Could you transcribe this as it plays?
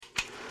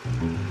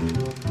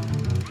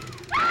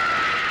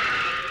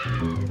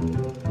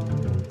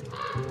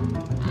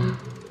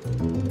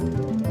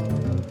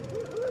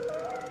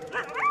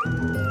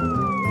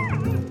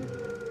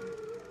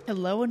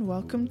Hello and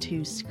welcome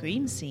to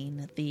Scream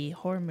Scene, the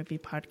horror movie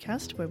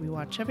podcast where we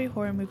watch every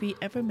horror movie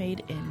ever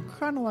made in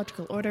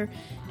chronological order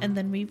and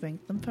then we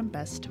rank them from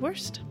best to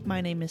worst.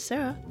 My name is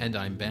Sarah. And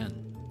I'm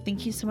Ben.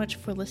 Thank you so much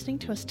for listening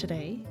to us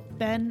today.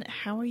 Ben,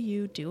 how are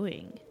you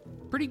doing?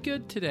 Pretty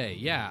good today.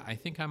 Yeah, I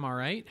think I'm all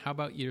right. How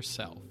about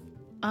yourself?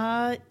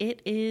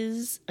 It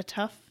is a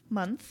tough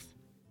month,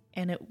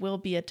 and it will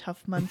be a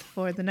tough month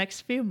for the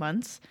next few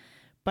months.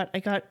 But I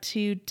got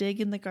to dig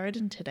in the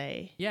garden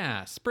today.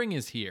 Yeah, spring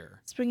is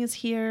here. Spring is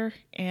here,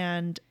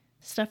 and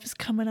stuff is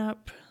coming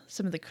up.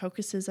 Some of the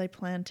crocuses I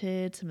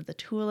planted, some of the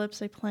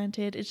tulips I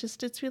planted.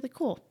 It's really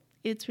cool.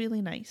 It's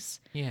really nice.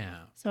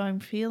 Yeah. So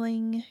I'm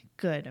feeling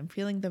good. I'm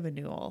feeling the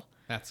renewal.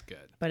 That's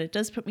good. But it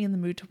does put me in the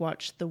mood to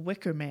watch The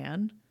Wicker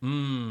Man,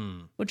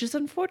 which is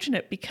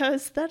unfortunate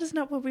because that is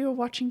not what we were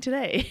watching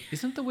today.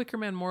 Isn't The Wicker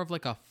Man more of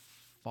like a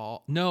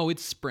fall? No,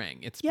 it's spring.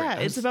 It's spring. Yeah,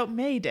 it's about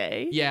May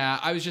Day. Yeah,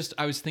 I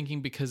was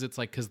thinking because it's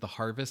like because the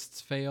harvests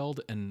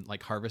failed and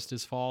like harvest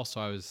is fall,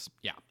 so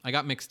I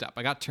got mixed up.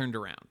 I got turned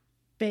around.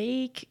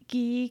 Fake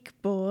geek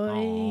boy.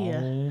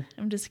 Aww.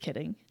 I'm just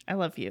kidding. I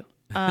love you.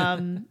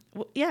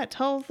 Yeah,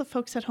 tell the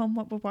folks at home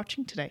what we're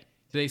watching today.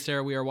 Today,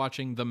 Sarah, we are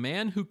watching The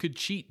Man Who Could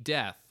Cheat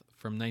Death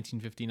from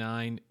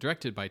 1959,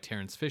 directed by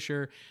Terrence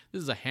Fisher.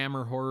 This is a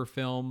Hammer horror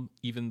film,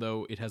 even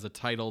though it has a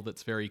title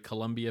that's very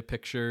Columbia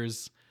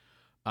Pictures.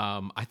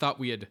 I thought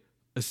we had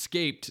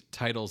escaped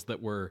titles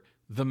that were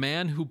The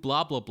Man Who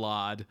Blah Blah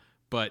Blah'd,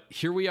 but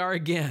here we are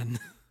again.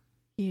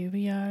 Here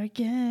we are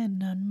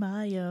again on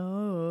my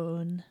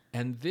own.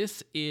 And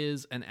this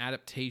is an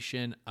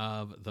adaptation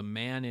of The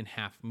Man in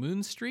Half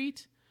Moon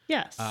Street.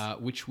 Yes.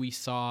 Which we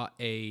saw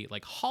a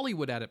like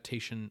Hollywood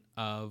adaptation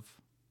of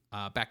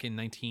back in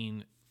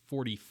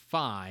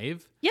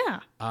 1945. Yeah.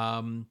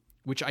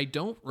 Which I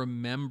don't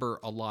remember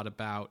a lot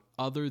about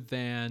other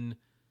than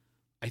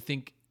I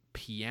think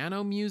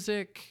piano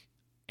music,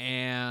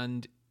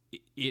 and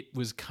it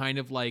was kind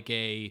of like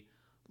a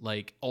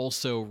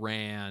also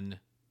ran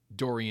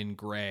Dorian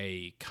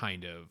Gray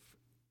kind of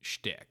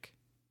shtick.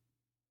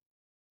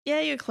 Yeah,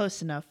 you're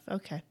close enough.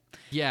 Okay.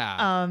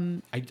 Yeah.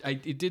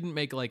 It didn't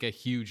make like a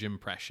huge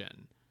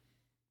impression.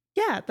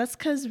 Yeah, that's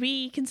because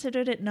we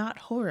considered it not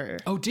horror.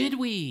 Oh, did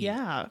we?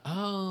 Yeah.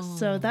 Oh.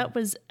 So that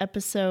was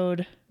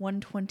episode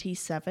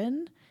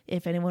 127.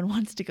 If anyone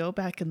wants to go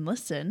back and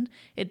listen,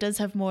 it does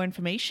have more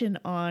information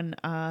on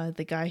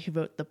the guy who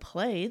wrote the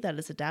play that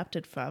is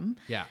adapted from.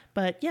 Yeah.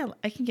 But yeah,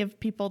 I can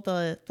give people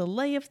the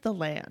lay of the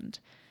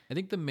land. I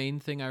think the main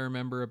thing I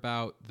remember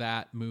about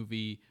that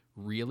movie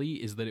really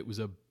is that it was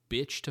a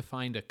bitch to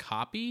find a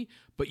copy,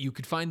 but you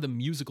could find the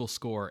musical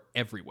score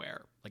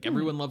everywhere. Like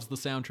everyone loves the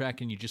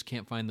soundtrack and you just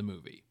can't find the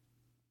movie.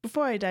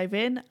 Before I dive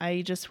in,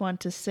 I just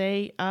want to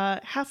say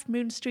Half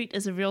Moon Street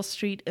is a real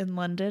street in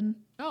London.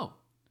 Oh.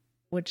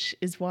 Which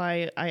is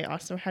why I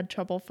also had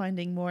trouble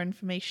finding more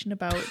information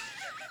about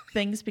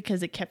things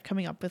because it kept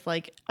coming up with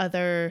like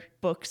other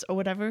books or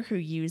whatever who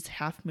use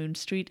Half Moon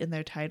Street in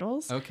their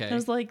titles. Okay. And I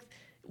was like,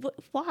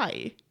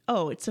 why?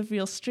 Oh, it's a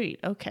real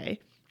street. Okay.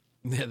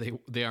 Yeah,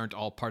 they aren't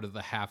all part of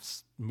the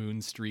Half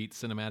Moon Street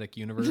cinematic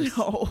universe.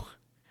 No.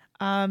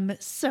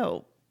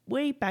 So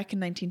way back in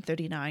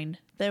 1939,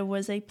 there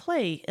was a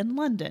play in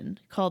London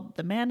called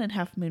The Man in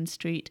Half Moon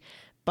Street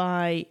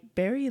by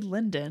Barré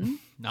Lyndon.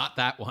 Not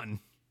that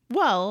one.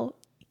 Well,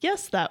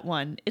 yes, that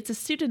one. It's a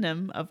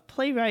pseudonym of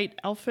playwright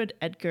Alfred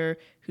Edgar,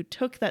 who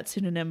took that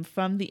pseudonym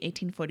from the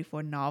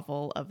 1844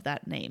 novel of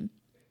that name.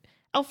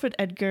 Alfred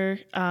Edgar,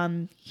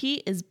 he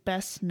is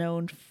best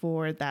known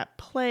for that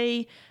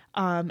play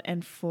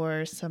and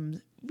for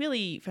some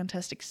really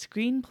fantastic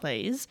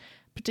screenplays.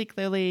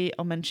 Particularly,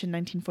 I'll mention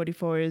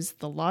 1944's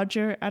The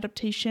Lodger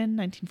adaptation,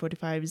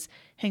 1945's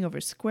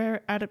Hangover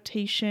Square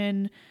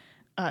adaptation.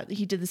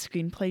 He did the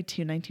screenplay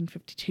to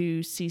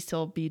 1952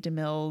 Cecil B.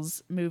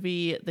 DeMille's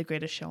movie, The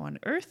Greatest Show on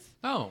Earth.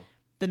 Oh.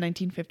 The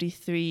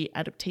 1953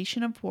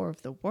 adaptation of War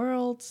of the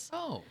Worlds.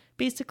 Oh.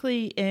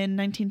 Basically, in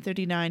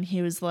 1939,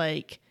 he was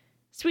like,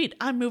 sweet,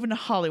 I'm moving to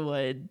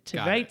Hollywood to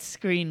write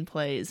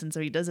screenplays. And so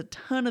he does a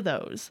ton of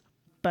those.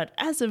 But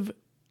as of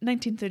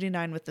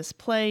 1939 with this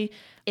play,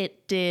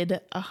 it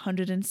did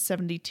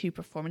 172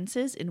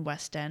 performances in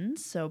West End.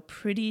 So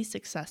pretty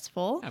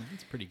successful. Yeah,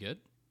 that's pretty good.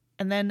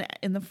 And then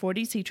in the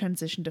 40s, he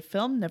transitioned to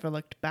film, never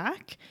looked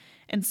back.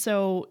 And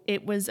so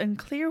it was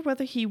unclear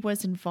whether he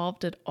was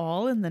involved at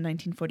all in the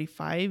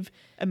 1945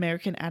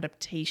 American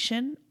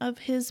adaptation of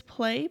his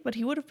play, but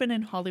he would have been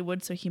in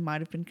Hollywood, so he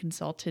might have been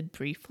consulted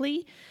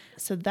briefly.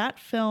 So that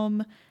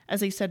film,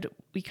 as I said,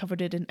 we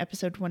covered it in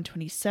episode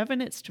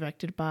 127. It's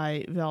directed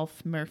by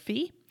Ralph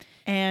Murphy.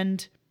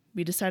 And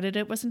we decided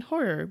it wasn't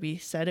horror. We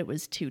said it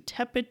was too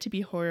tepid to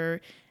be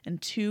horror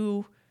and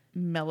too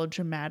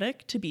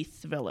melodramatic to be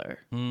thriller.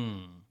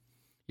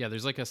 Yeah,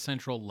 there's like a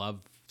central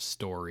love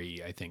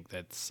story, I think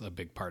that's a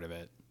big part of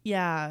it.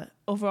 Yeah,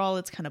 overall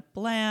it's kind of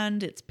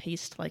bland, it's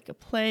paced like a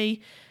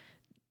play.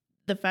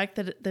 the fact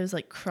that there's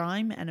like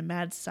crime and a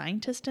mad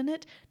scientist in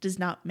it does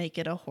not make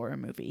it a horror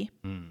movie.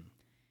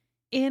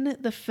 In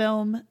the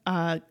film,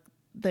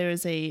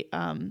 there's a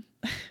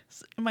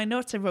in my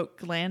notes I wrote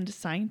gland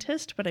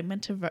scientist, but I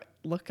meant to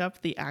look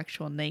up the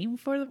actual name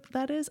for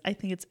that is. I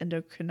think it's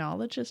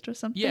endocrinologist or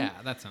something. Yeah,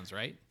 that sounds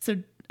right. So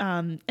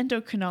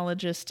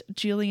endocrinologist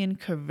Julian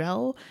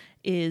Carell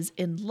is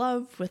in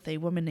love with a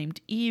woman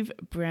named Eve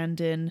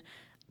Brandon,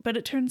 but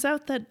it turns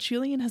out that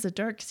Julian has a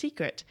dark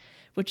secret,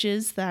 which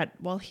is that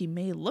while he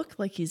may look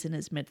like he's in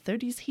his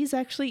mid-30s, he's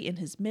actually in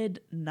his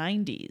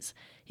mid-90s.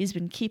 He's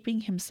been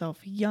keeping himself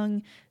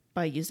young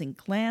by using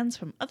glands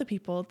from other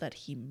people that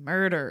he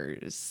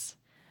murders.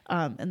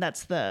 And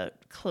that's the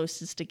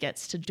closest it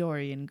gets to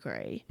Dorian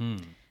Gray.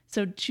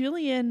 So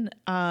Julian,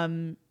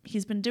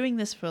 he's been doing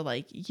this for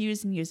like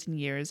years and years and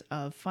years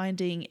of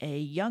finding a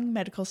young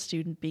medical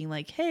student being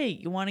like, hey,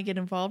 you want to get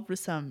involved with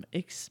some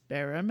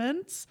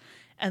experiments?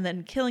 And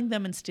then killing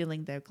them and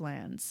stealing their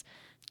glands.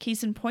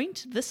 Case in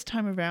point, this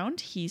time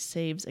around, he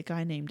saves a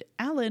guy named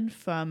Alan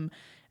from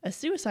a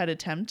suicide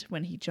attempt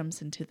when he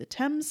jumps into the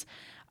Thames.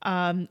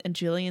 And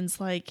Julian's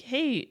like,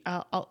 hey,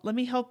 let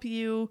me help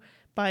you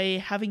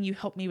by having you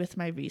help me with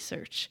my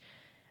research.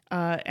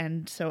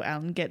 And so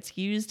Alan gets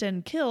used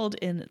and killed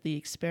in the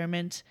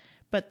experiment,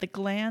 but the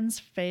glands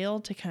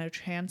fail to kind of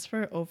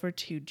transfer over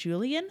to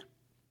Julian.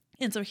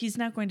 And so he's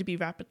now going to be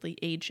rapidly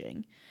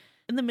aging.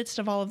 In the midst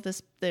of all of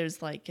this,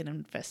 there's like an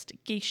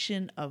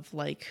investigation of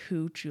like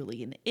who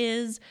Julian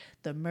is,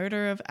 the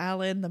murder of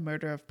Alan, the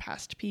murder of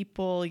past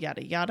people,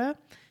 yada yada.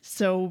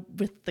 So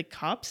with the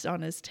cops on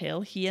his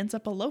tail, he ends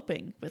up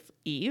eloping with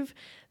Eve.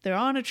 They're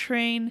on a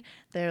train.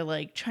 They're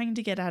like trying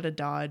to get out of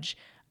Dodge.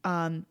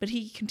 But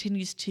he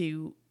continues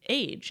to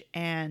age,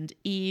 and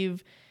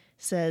Eve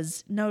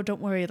says, no,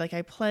 don't worry. Like,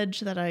 I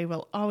pledge that I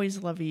will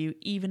always love you,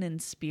 even in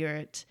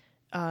spirit,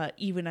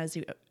 even as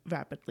you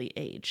rapidly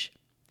age.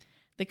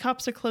 The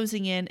cops are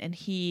closing in, and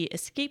he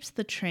escapes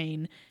the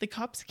train. The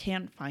cops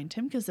can't find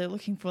him because they're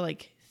looking for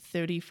like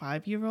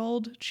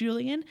 35-year-old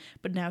Julian,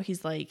 but now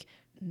he's like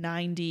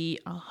 90,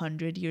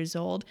 100 years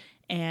old,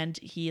 and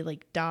he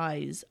like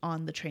dies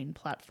on the train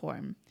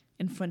platform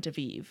in front of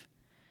Eve.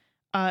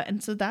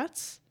 And so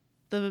that's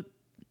the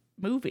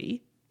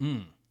movie.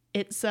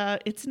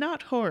 It's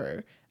not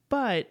horror,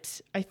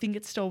 but I think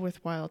it's still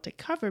worthwhile to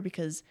cover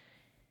because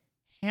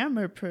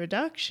Hammer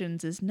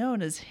Productions is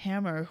known as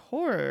Hammer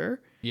Horror.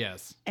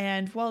 Yes.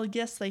 And while,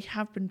 yes, they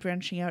have been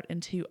branching out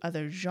into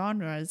other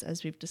genres,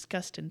 as we've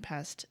discussed in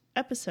past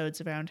episodes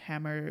around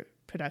Hammer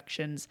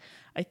Productions,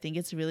 I think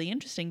it's really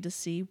interesting to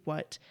see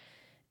what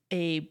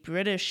a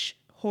British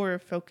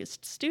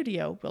horror-focused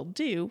studio will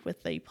do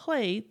with a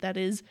play that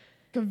is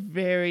a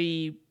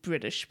very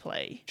British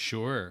play.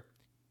 Sure.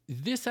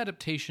 This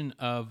adaptation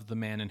of The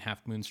Man in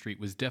Half Moon Street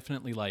was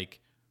definitely like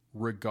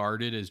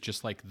regarded as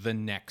just like the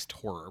next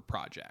horror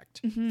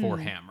project for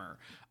Hammer.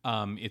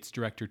 It's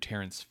director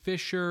Terence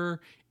Fisher,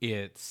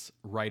 it's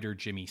writer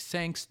Jimmy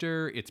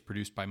Sangster, it's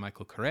produced by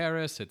Michael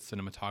Carreras, it's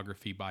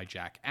cinematography by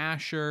Jack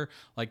Asher.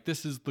 Like,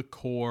 this is the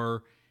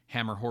core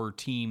Hammer horror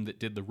team that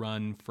did the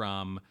run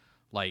from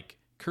like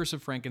Curse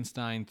of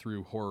Frankenstein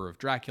through Horror of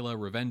Dracula,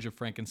 Revenge of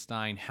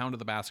Frankenstein, Hound of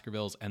the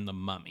Baskervilles, and The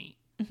Mummy.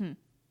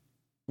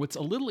 What's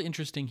a little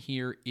interesting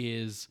here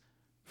is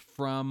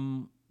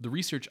from the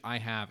research I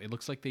have, it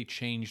looks like they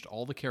changed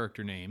all the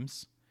character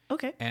names.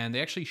 Okay. And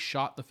they actually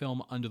shot the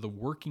film under the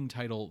working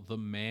title The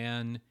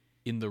Man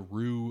in the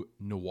Rue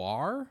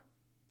Noire.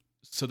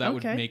 So that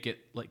would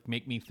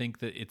make me think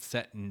that it's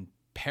set in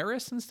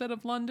Paris instead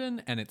of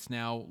London, and it's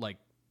now like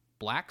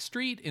Black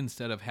Street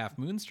instead of Half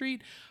Moon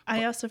Street.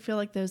 I also feel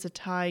like there's a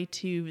tie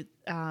to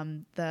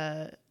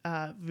the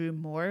Rue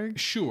Morgue.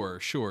 Sure.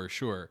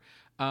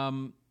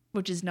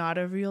 Which is not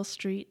a real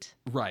street.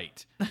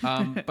 Right.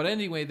 But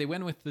anyway, they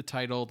went with the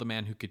title The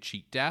Man Who Could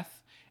Cheat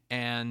Death.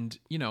 And,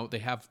 you know, they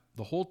have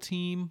the whole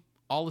team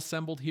all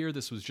assembled here.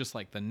 This was just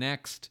like the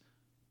next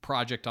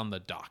project on the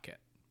docket,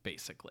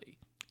 basically.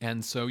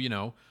 And so, you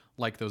know,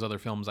 like those other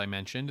films I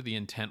mentioned, the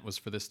intent was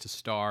for this to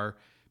star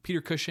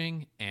Peter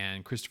Cushing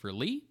and Christopher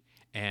Lee.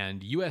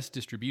 And U.S.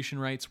 distribution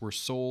rights were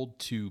sold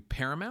to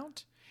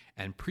Paramount.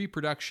 And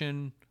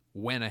pre-production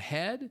went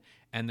ahead.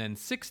 And then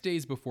 6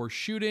 days before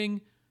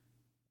shooting,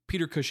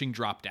 Peter Cushing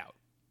dropped out.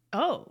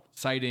 Oh.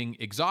 Citing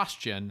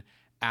exhaustion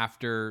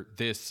after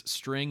this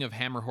string of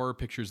Hammer horror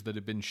pictures that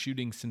had been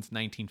shooting since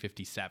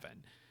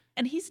 1957.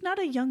 And he's not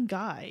a young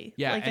guy.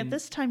 Yeah. Like, at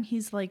this time,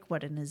 he's like,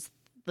 what, in his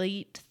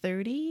late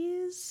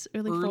 30s?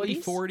 Early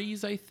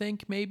 40s, I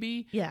think,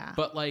 maybe. Yeah.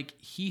 But, like,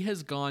 he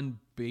has gone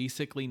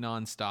basically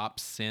nonstop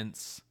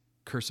since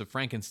Curse of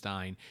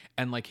Frankenstein.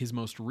 And, like, his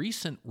most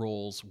recent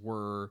roles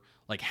were,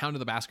 like, Hound of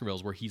the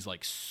Baskervilles, where he's,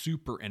 like,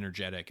 super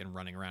energetic and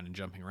running around and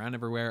jumping around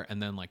everywhere. And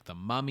then, like, The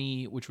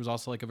Mummy, which was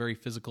also, like, a very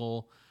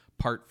physical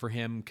part for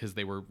him because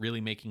they were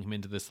really making him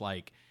into this,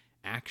 like,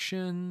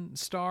 action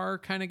star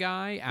kind of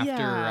guy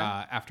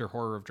after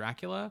Horror of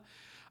Dracula.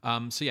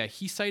 So, yeah,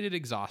 he cited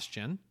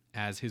exhaustion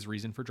as his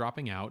reason for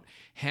dropping out.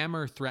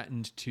 Hammer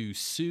threatened to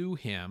sue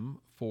him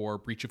for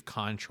breach of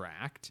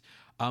contract.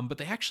 but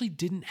they actually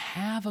didn't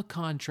have a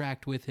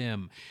contract with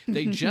him.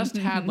 They just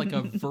had like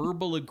a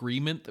verbal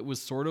agreement that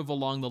was sort of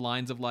along the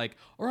lines of like,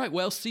 all right,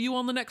 well, see you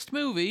on the next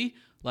movie.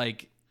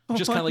 Like,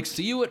 just kind of like,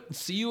 see you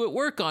at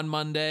work on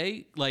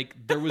Monday. Like,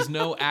 there was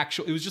no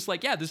actual, it was just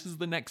like, yeah, this is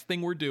the next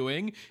thing we're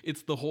doing.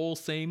 It's the whole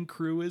same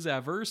crew as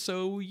ever.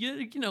 So,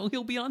 you know,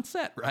 he'll be on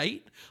set,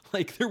 right?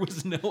 Like, there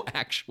was no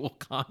actual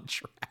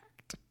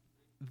contract.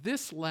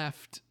 This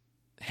left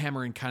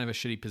Hammer in kind of a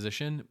shitty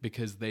position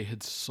because they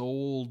had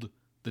sold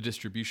the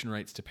distribution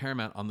rights to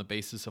Paramount on the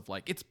basis of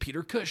like, it's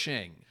Peter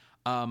Cushing.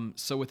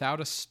 So without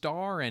a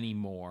star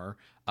anymore,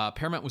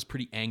 Paramount was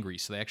pretty angry.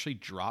 So they actually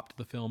dropped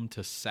the film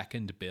to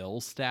second bill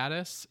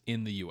status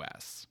in the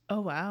US. Oh,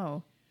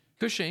 wow.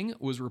 Cushing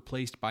was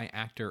replaced by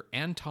actor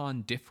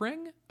Anton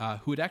Diffring,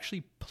 who had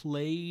actually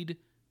played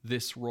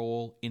this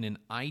role in an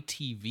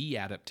ITV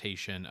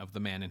adaptation of The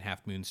Man in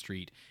Half Moon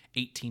Street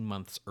 18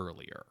 months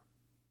earlier.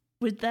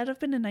 Would that have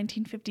been in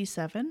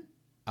 1957?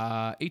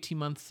 18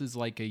 months is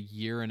like a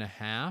year and a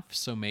half,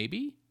 so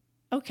maybe.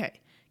 Okay.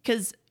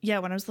 Because, yeah,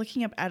 when I was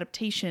looking up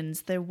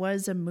adaptations, there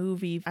was a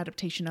movie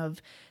adaptation of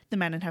The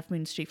Man in Half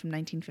Moon Street from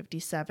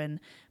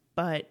 1957,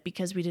 but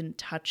because we didn't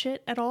touch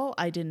it at all,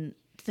 I didn't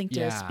think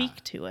to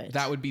speak to it.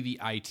 That would be the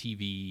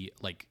ITV,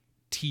 like,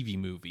 TV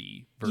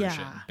movie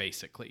version,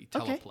 basically,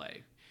 teleplay.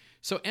 Okay.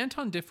 So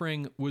Anton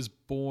Diffring was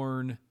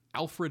born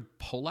Alfred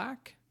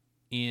Polak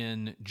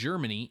in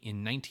Germany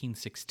in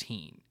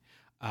 1916.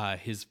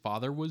 His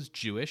father was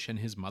Jewish and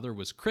his mother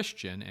was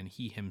Christian, and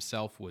he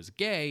himself was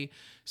gay,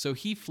 so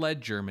he fled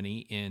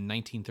Germany in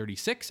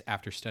 1936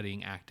 after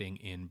studying acting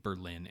in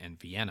Berlin and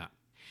Vienna.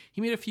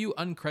 He made a few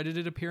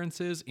uncredited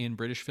appearances in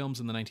British films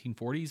in the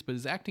 1940s, but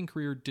his acting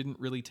career didn't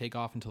really take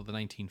off until the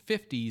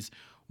 1950s,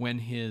 when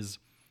his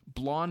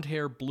blonde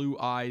hair, blue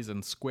eyes,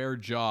 and square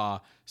jaw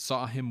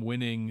saw him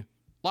winning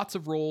lots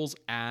of roles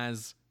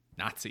as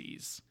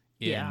Nazis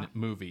in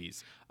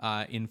movies.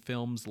 In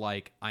films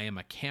like I Am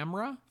a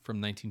Camera from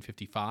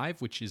 1955,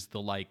 which is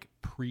the like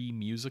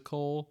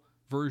pre-musical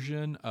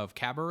version of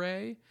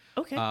Cabaret.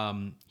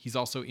 Okay. He's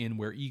also in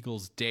Where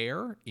Eagles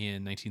Dare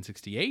in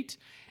 1968.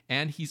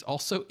 And he's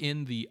also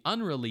in the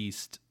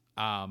unreleased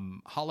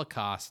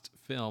Holocaust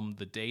film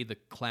The Day the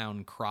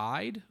Clown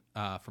Cried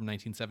from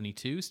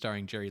 1972,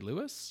 starring Jerry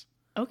Lewis.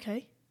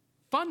 Okay.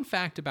 Fun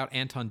fact about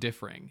Anton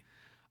Diffring.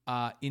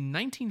 In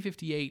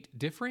 1958,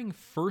 Diffring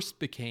first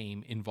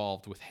became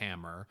involved with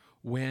Hammer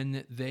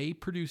when they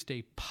produced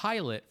a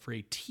pilot for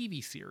a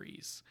TV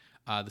series.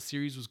 The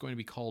series was going to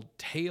be called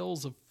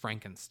Tales of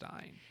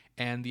Frankenstein.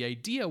 And the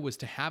idea was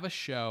to have a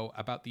show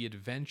about the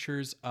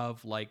adventures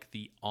of like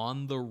the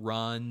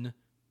on-the-run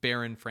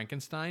Baron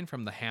Frankenstein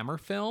from the Hammer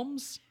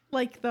films.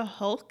 Like the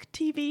Hulk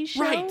TV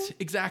show? Right,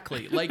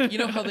 exactly. Like, you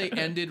know how they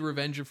ended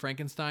Revenge of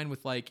Frankenstein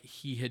with like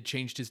he had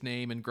changed his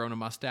name and grown a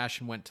mustache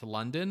and went to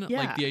London?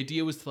 Yeah. Like the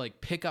idea was to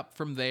like pick up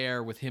from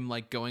there with him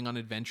like going on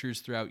adventures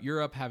throughout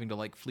Europe, having to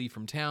like flee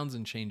from towns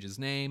and change his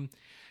name.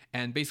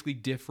 And basically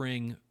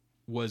Diffring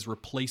was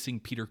replacing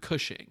Peter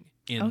Cushing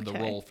in the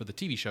role for the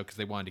TV show because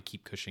they wanted to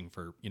keep Cushing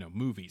for, you know,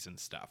 movies and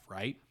stuff,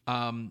 right?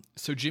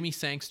 So Jimmy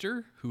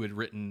Sangster, who had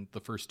written the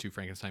first two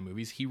Frankenstein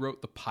movies, he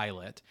wrote the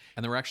pilot,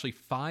 and there were actually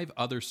 5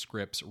 other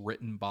scripts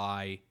written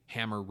by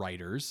Hammer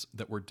writers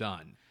that were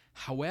done.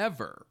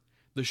 However,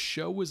 the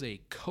show was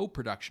a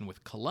co-production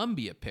with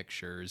Columbia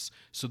Pictures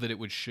so that it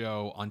would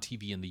show on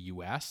TV in the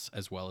US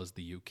as well as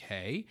the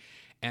UK.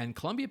 And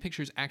Columbia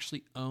Pictures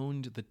actually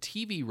owned the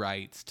TV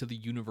rights to the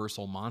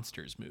Universal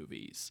Monsters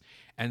movies.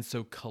 And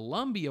so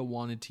Columbia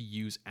wanted to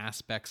use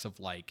aspects of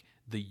like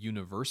the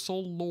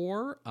Universal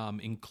lore,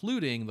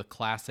 including the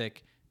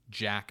classic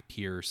Jack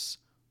Pierce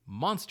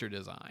monster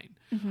design.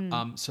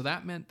 So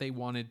that meant they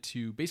wanted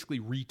to basically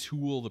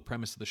retool the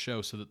premise of the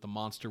show so that the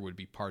monster would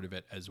be part of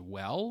it as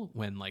well,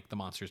 when like the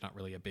monster is not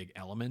really a big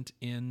element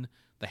in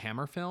the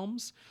Hammer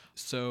films.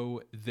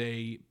 So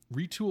they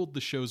retooled the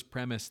show's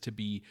premise to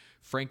be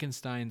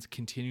Frankenstein's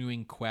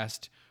continuing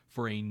quest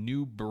for a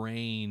new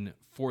brain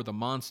for the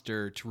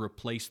monster to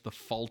replace the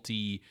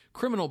faulty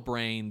criminal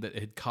brain that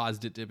had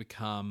caused it to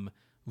become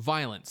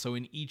violent. So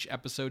in each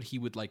episode, he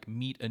would like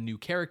meet a new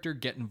character,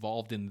 get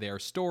involved in their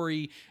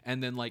story,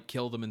 and then like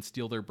kill them and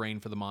steal their brain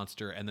for the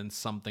monster, and then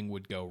something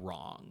would go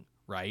wrong,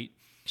 right?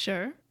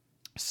 Sure.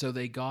 So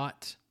they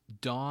got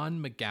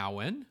Don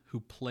McGowan,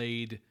 who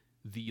played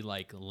the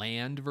like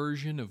land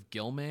version of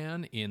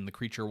Gilman in The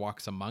Creature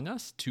Walks Among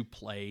Us, to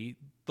play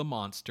the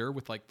monster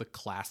with like the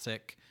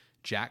classic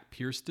Jack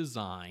Pierce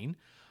design.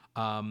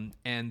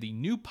 And the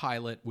new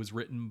pilot was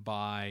written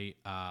by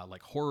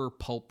like horror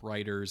pulp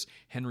writers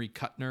Henry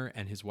Kuttner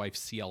and his wife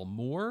C.L.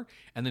 Moore,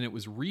 and then it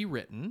was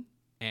rewritten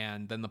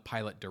and then the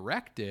pilot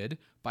directed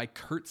by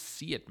Kurt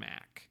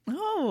Siodmak.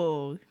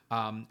 Oh.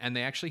 And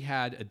they actually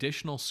had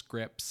additional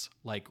scripts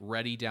like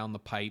ready down the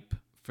pipe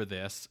for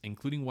this,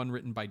 including one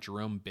written by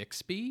Jerome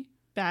Bixby.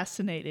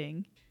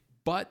 Fascinating.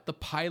 But the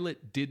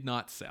pilot did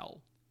not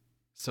sell.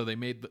 So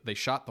they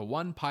shot the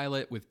one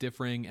pilot with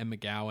Diffring and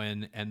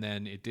McGowan, and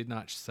then it did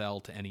not sell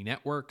to any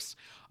networks.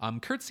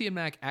 Kurt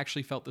Siodmak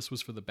actually felt this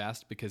was for the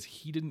best because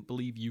he didn't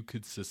believe you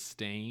could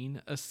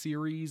sustain a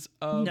series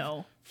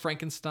of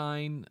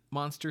Frankenstein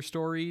monster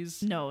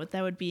stories. No,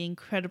 that would be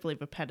incredibly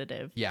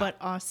repetitive. Yeah. But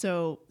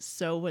also,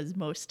 so was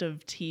most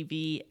of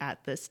TV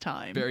at this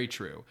time. Very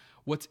true.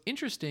 What's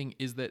interesting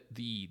is that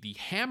the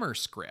Hammer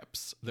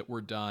scripts that were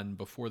done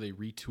before they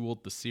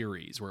retooled the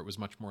series, where it was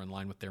much more in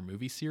line with their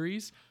movie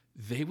series,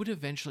 they would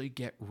eventually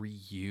get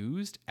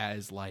reused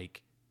as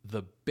like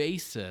the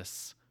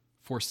basis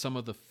for some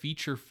of the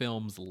feature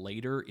films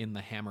later in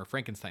the Hammer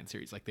Frankenstein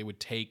series. Like they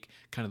would take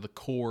kind of the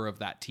core of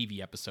that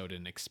TV episode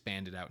and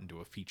expand it out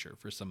into a feature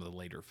for some of the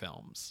later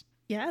films.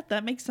 Yeah,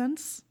 that makes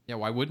sense. Yeah,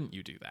 why wouldn't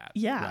you do that?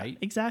 Yeah, right?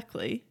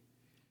 Exactly.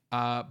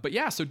 But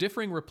yeah, so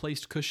Diffring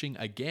replaced Cushing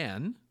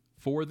again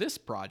for this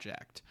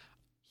project.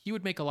 He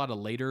would make a lot of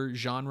later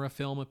genre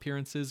film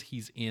appearances.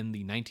 He's in the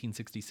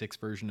 1966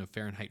 version of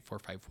Fahrenheit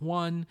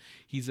 451.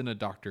 He's in a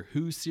Doctor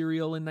Who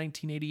serial in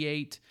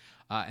 1988.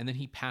 And then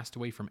he passed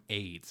away from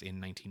AIDS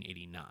in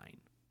 1989.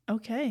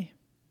 Okay.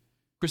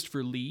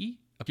 Christopher Lee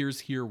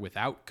appears here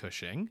without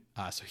Cushing,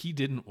 so he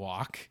didn't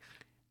walk.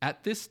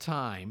 At this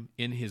time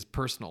in his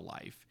personal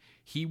life,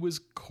 he was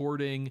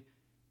courting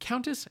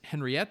Countess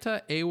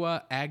Henrietta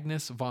Ewa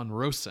Agnes von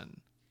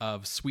Rosen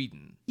of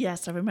Sweden.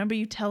 Yes, I remember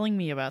you telling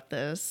me about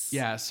this.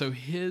 Yeah, so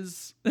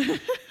his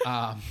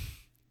her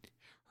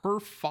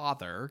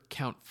father,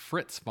 Count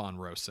Fritz von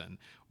Rosen,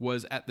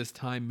 was at this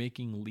time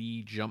making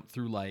Lee jump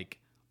through like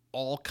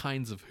all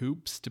kinds of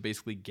hoops to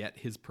basically get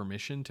his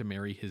permission to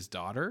marry his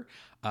daughter.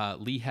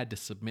 Lee had to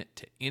submit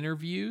to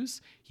interviews.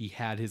 He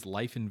had his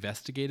life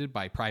investigated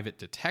by private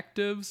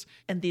detectives.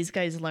 And these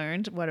guys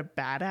learned what a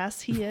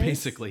badass he is.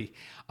 Basically,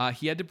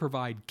 he had to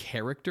provide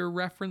character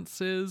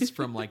references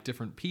from like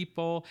different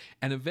people.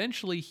 And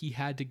eventually he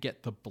had to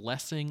get the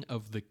blessing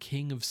of the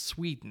King of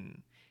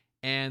Sweden.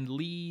 And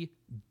Lee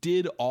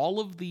did all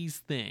of these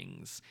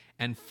things.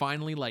 And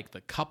finally, like, the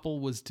couple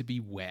was to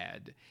be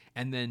wed.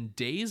 And then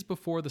days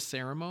before the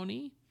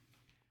ceremony,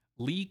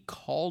 Lee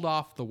called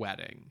off the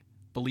wedding,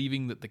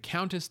 believing that the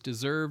Countess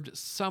deserved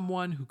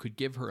someone who could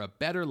give her a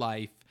better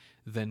life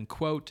than,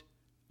 quote,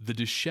 the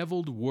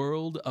disheveled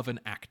world of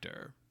an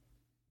actor.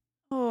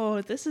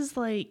 Oh, this is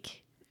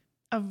like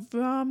a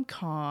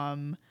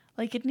rom-com.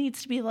 Like, it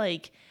needs to be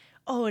like,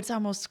 oh, it's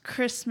almost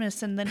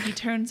Christmas, and then he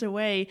turns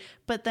away,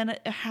 but then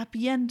a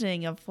happy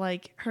ending of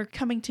like her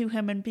coming to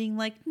him and being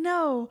like,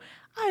 no,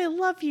 I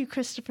love you,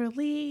 Christopher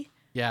Lee.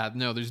 Yeah,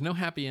 no, there's no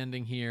happy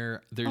ending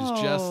here. There's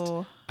just,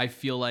 I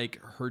feel like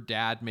her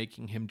dad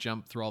making him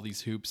jump through all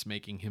these hoops,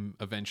 making him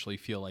eventually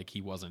feel like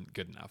he wasn't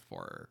good enough for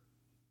her.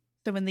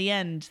 So in the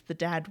end, the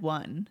dad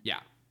won.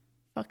 Yeah.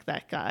 Fuck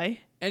that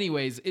guy.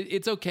 Anyways,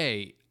 it's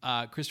okay.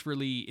 Christopher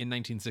Lee in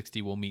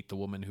 1960 will meet the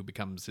woman who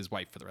becomes his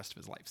wife for the rest of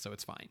his life, so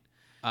it's fine.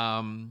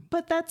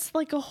 But that's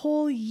like a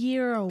whole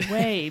year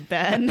away,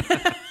 Ben.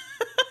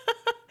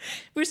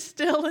 We're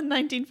still in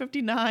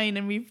 1959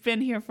 and we've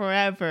been here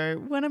forever.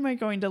 When am I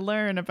going to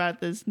learn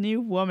about this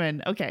new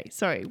woman? Okay,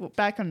 sorry,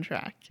 back on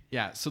track.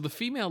 Yeah, so the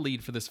female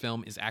lead for this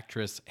film is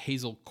actress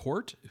Hazel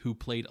Court, who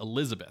played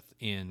Elizabeth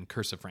in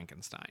Curse of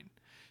Frankenstein.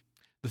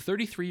 The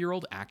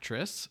 33-year-old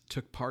actress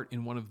took part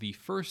in one of the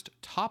first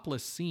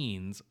topless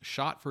scenes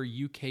shot for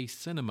UK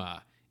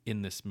cinema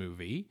in this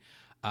movie,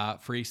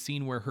 for a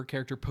scene where her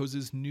character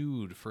poses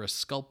nude for a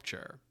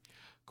sculpture.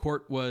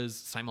 Court was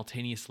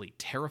simultaneously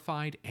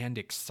terrified and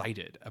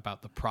excited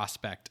about the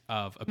prospect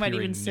of appearing nude.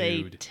 Might even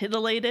say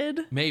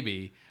titillated.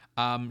 Maybe.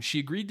 She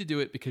agreed to do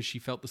it because she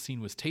felt the scene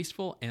was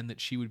tasteful and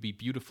that she would be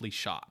beautifully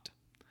shot.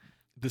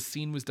 The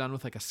scene was done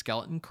with like a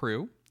skeleton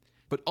crew,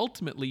 but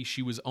ultimately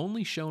she was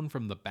only shown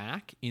from the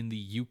back in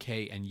the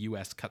UK and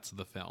US cuts of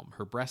the film.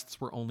 Her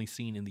breasts were only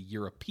seen in the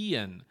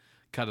European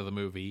cut of the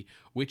movie,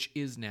 which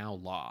is now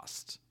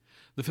lost.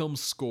 The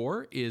film's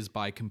score is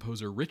by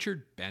composer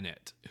Richard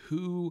Bennett,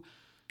 who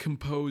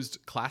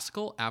composed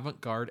classical,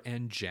 avant-garde,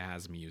 and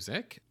jazz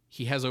music.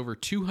 He has over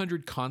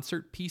 200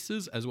 concert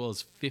pieces as well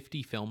as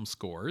 50 film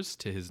scores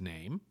to his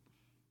name.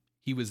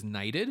 He was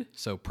knighted,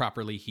 so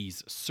properly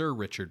he's Sir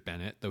Richard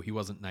Bennett, though he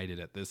wasn't knighted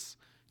at this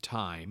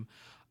time.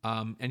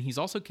 And he's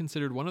also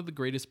considered one of the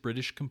greatest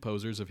British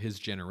composers of his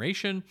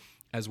generation,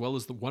 as well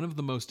as one of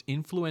the most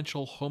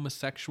influential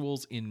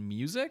homosexuals in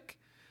music.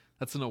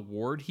 That's an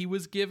award he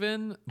was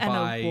given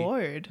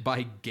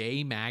by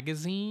Gay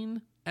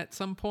Magazine at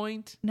some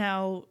point.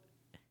 Now,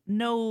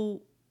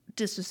 no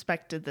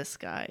disrespect to this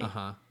guy.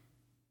 Uh-huh.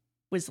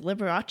 Was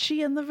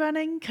Liberace in the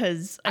running?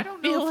 Because I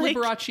don't know if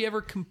Liberace ever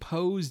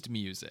composed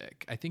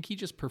music. I think he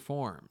just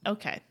performed.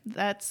 Okay,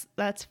 that's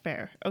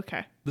fair.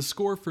 Okay. The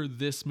score for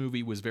this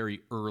movie was very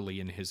early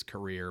in his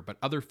career, but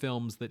other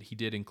films that he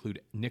did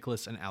include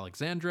Nicholas and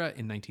Alexandra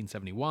in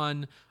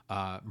 1971,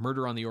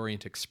 Murder on the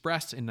Orient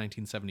Express in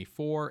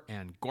 1974,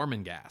 and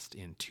Gormenghast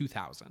in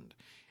 2000.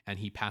 And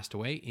he passed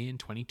away in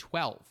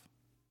 2012.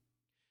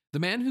 The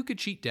Man Who Could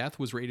Cheat Death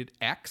was rated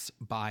X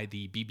by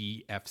the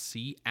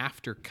BBFC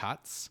after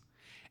cuts,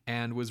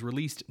 and was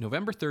released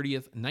November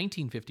 30th,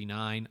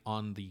 1959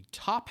 on the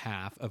top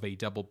half of a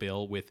double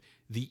bill with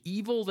The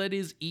Evil That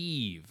Is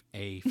Eve,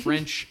 a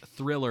French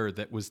thriller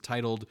that was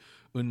titled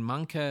Un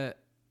manque et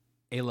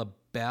la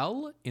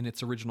belle in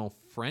its original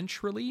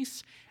French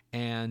release,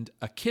 and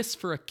A Kiss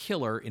for a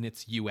Killer in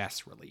its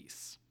US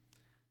release.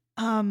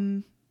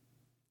 To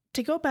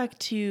go back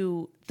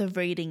to the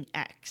rating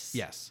X.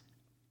 Yes.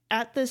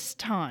 At this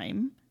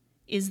time,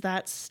 is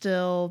that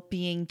still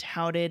being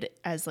touted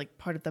as like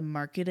part of the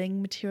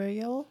marketing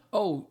material?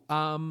 Oh,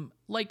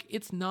 like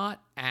it's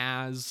not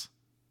as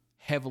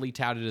heavily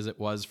touted as it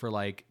was for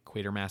like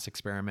Quatermass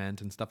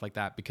Experiment and stuff like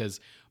that, because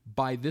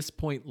by this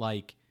point,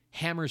 like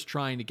Hammer's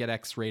trying to get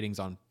X ratings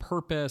on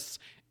purpose.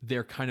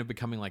 They're kind of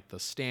becoming like the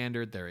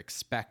standard. They're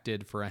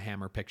expected for a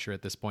Hammer picture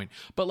at this point.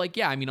 But like,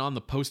 yeah, I mean, on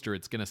the poster,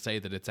 it's going to say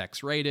that it's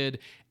X-rated,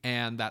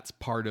 and that's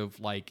part of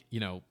like, you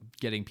know,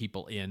 getting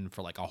people in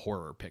for like a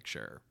horror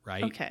picture,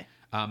 right? Okay.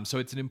 So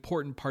it's an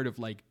important part of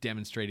like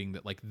demonstrating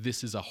that like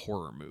this is a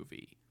horror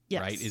movie,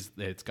 Yes. right? Is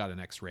that it's got an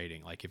X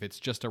rating. Like if it's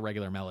just a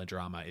regular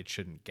melodrama, it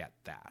shouldn't get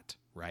that,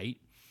 right?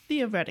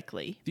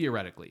 Theoretically.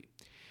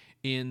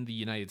 In the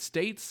United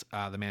States,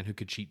 The Man Who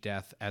Could Cheat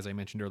Death, as I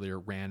mentioned earlier,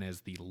 ran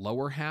as the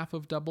lower half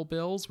of double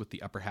bills, with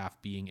the upper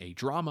half being a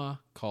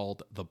drama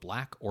called The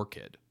Black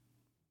Orchid.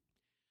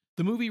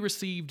 The movie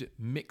received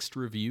mixed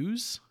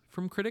reviews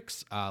from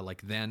critics,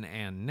 like then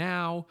and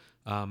now.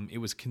 It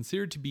was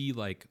considered to be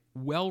like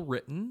well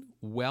written,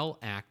 well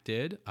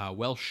acted,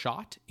 well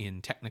shot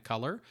in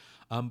Technicolor,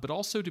 but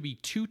also to be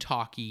too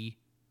talky,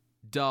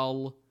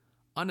 dull,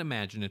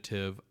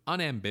 unimaginative,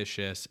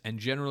 unambitious, and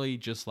generally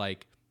just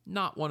like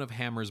not one of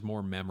Hammer's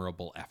more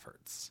memorable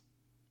efforts.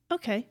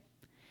 Okay.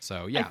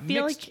 So yeah,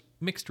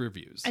 mixed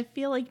reviews. I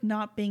feel like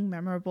not being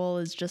memorable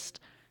is just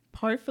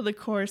par for the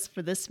course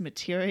for this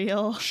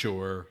material.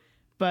 Sure.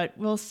 But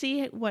we'll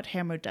see what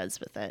Hammer does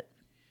with it.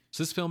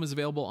 So this film is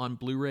available on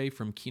Blu-ray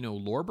from Kino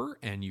Lorber,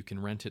 and you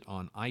can rent it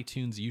on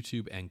iTunes,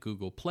 YouTube, and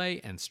Google Play,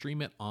 and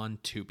stream it on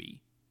Tubi.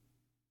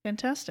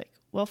 Fantastic.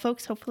 Well,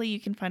 folks, hopefully you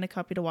can find a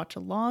copy to watch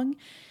along.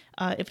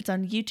 If it's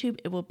on YouTube,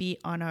 it will be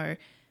on our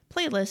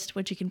playlist,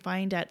 which you can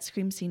find at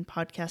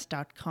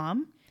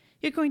screamscenepodcast.com.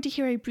 You're going to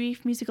hear a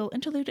brief musical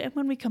interlude, and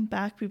when we come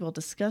back, we will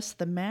discuss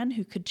The Man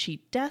Who Could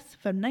Cheat Death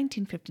from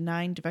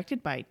 1959,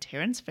 directed by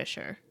Terence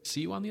Fisher.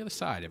 See you on the other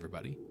side,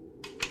 everybody.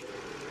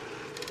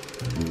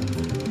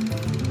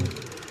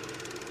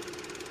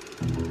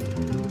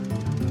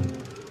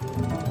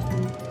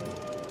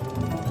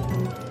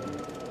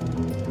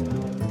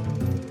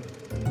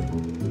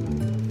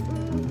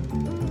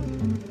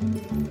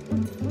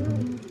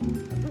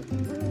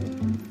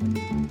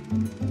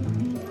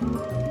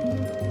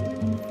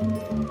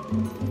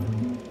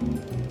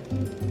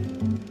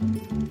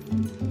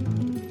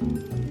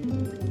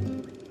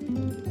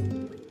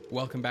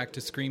 Welcome back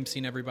to Scream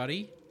Scene,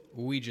 everybody.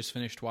 We just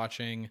finished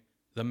watching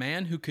The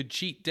Man Who Could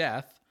Cheat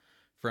Death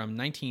from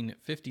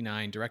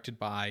 1959, directed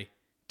by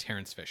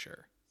Terence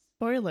Fisher.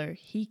 Spoiler,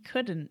 he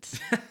couldn't.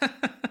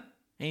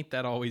 Ain't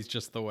that always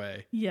just the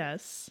way?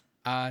 Yes.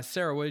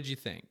 Sarah, what did you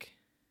think?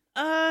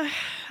 I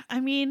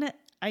mean,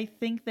 I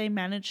think they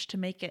managed to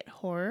make it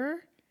horror,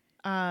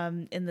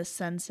 in the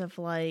sense of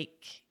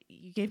like,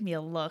 you gave me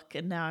a look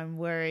and now I'm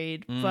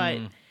worried, but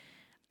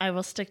I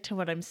will stick to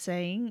what I'm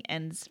saying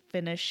and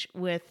finish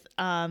with,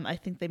 I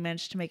think they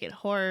managed to make it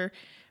horror,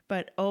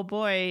 but oh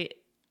boy,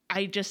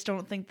 I just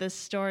don't think this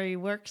story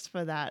works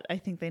for that. I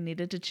think they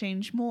needed to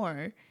change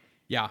more.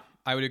 Yeah,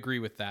 I would agree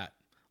with that.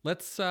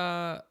 Let's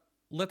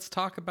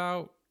talk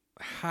about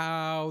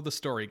how the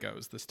story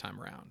goes this time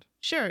around.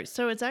 Sure.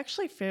 So it's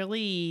actually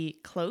fairly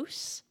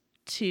close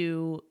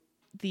to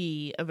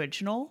the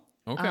original.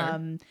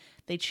 Okay.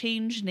 They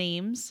changed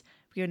names.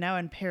 We are now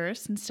in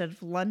Paris instead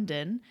of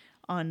London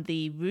on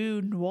the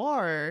Rue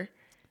Noire.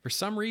 For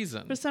some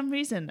reason.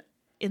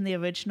 In the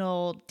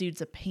original,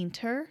 dude's a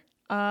painter.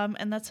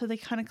 And that's how they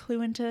kind of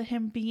clue into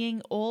him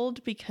being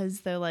old,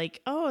 because they're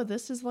like, oh,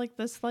 this is like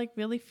this like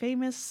really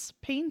famous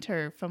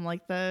painter from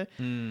like the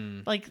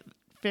like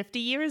 50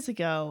 years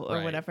ago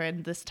or whatever.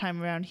 And this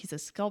time around, he's a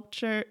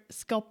sculptor.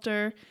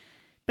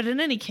 But in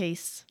any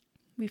case,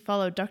 we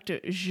follow Dr.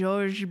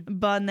 Georges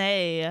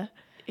Bonnet,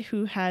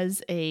 who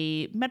has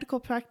a medical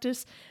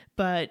practice,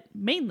 but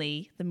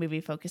mainly the movie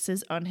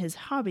focuses on his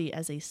hobby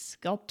as a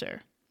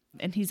sculptor.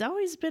 And he's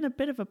always been a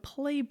bit of a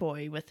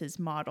playboy with his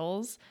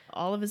models.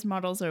 All of his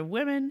models are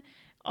women.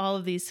 All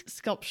of these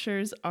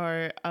sculptures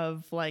are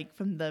of like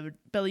from the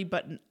belly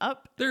button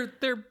up.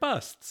 They're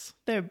busts.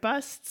 They're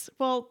busts.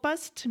 Well,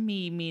 bust to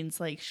me means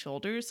like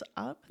shoulders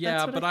up.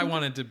 Yeah, but I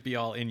wanted to be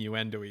all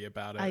innuendo-y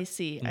about it. I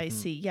see.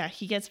 Yeah,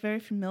 he gets very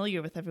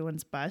familiar with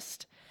everyone's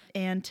bust.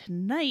 And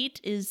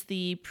tonight is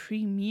the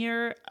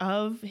premiere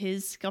of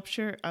his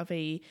sculpture of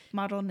a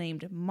model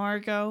named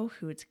Margot,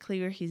 who it's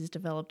clear he's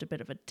developed a bit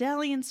of a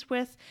dalliance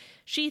with.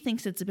 She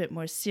thinks it's a bit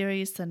more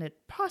serious than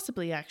it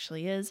possibly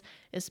actually is,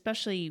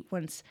 especially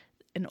once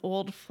an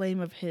old flame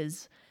of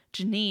his,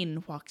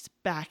 Janine, walks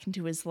back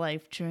into his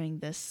life during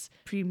this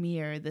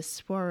premiere,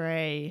 this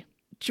soiree.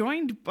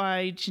 Joined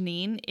by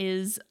Janine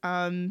is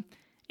a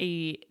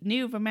a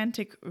new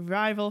romantic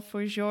rival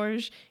for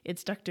Georges.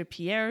 It's Dr.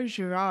 Pierre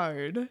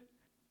Girard.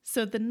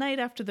 So the night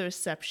after the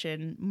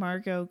reception,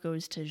 Margot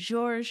goes to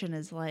Georges and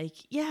is like,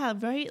 yeah,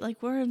 right?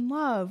 Like, we're in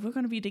love. We're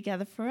going to be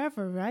together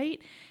forever,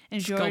 right?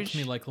 And Sculpt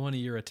me like one of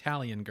your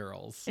Italian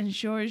girls. And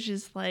Georges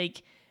is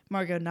like,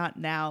 Margot, not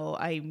now.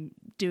 I'm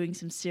doing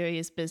some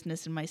serious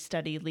business in my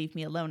study. Leave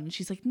me alone. And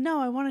she's like,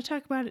 no, I want to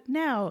talk about it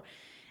now.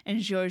 And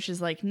Georges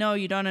is like, no,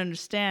 you don't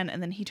understand.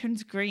 And then he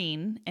turns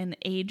green and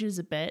ages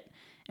a bit.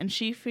 And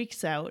she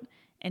freaks out.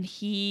 And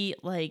he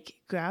like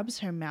grabs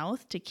her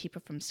mouth to keep her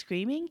from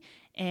screaming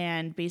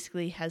and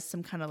basically has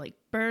some kind of like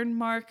burn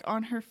mark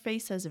on her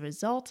face as a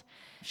result.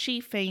 She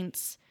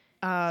faints.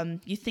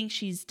 You think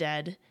she's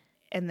dead.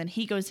 And then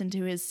he goes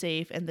into his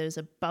safe and there's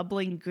a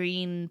bubbling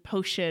green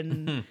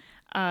potion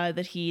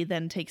that he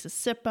then takes a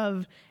sip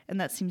of.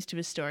 And that seems to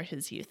restore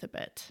his youth a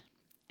bit.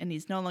 And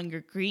he's no longer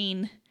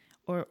green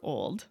or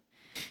old.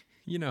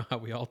 You know how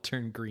we all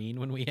turn green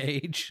when we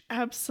age?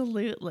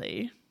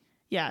 Absolutely.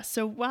 Yeah,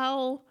 so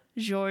while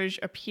Georges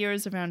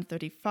appears around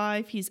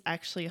 35, he's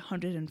actually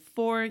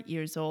 104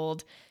 years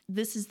old.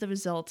 This is the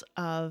result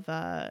of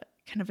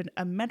kind of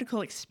a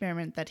medical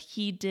experiment that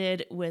he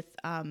did with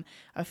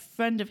a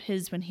friend of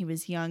his when he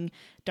was young,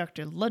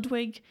 Dr.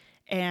 Ludwig.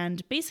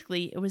 And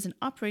basically, it was an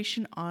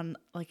operation on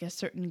like a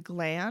certain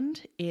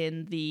gland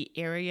in the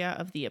area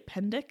of the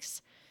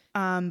appendix.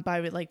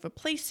 By like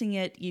replacing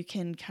it, you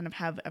can kind of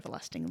have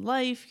everlasting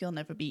life. You'll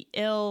never be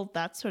ill,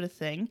 that sort of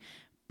thing.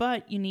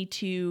 But you need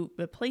to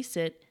replace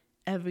it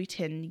every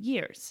 10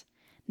 years.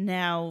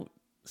 Now,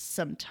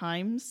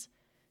 sometimes,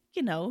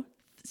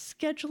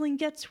 scheduling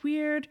gets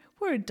weird.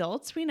 We're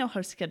adults. We know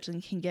how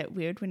scheduling can get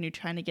weird when you're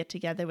trying to get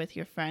together with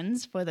your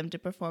friends for them to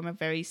perform a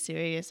very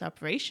serious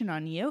operation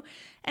on you.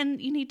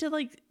 And you need to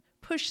like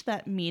push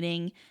that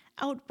meeting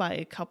out by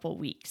a couple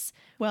weeks.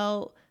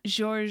 Well,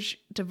 Georges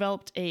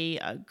developed a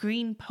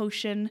green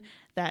potion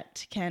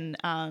that can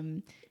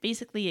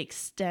basically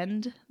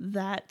extend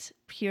that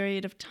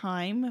period of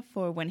time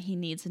for when he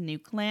needs a new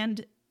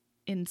gland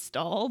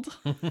installed.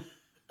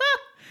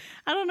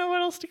 I don't know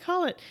what else to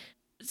call it.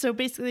 So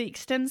basically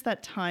extends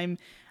that time.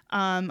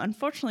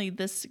 Unfortunately,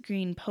 this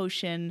green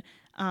potion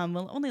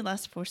will only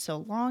last for so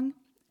long,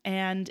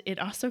 and it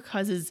also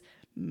causes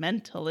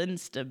mental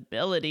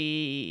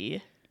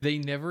instability. They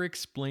never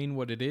explain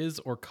what it is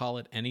or call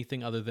it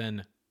anything other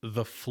than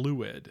the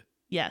fluid.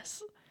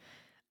 Yes.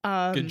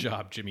 Good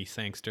job, Jimmy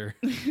Sangster.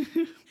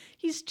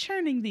 He's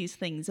churning these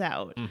things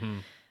out.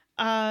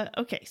 Mm-hmm.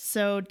 Okay,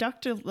 so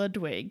Dr.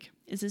 Ludwig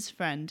is his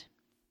friend,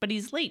 but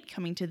he's late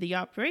coming to the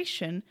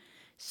operation,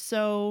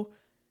 so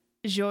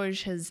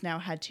Georges has now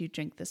had to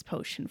drink this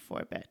potion for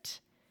a bit.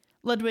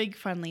 Ludwig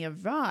finally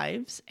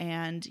arrives,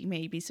 and you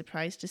may be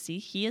surprised to see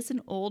he is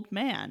an old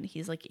man.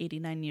 He's like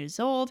 89 years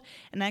old,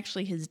 and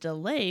actually his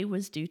delay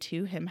was due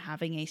to him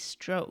having a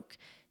stroke.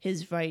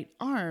 His right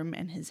arm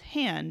and his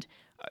hand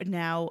are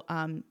now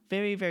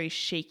very, very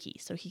shaky,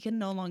 so he can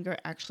no longer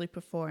actually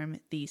perform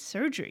the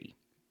surgery.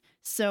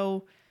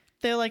 So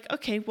they're like,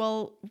 okay,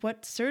 well,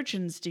 what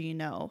surgeons do you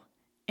know?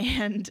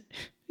 And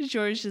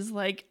Georges is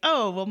like,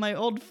 oh, well, my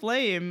old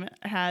flame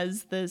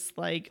has this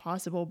like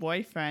possible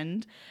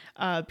boyfriend,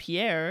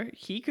 Pierre.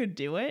 He could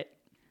do it.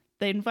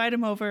 They invite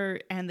him over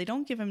and they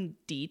don't give him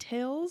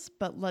details,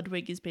 but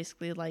Ludwig is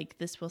basically like,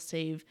 this will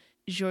save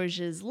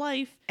Georges'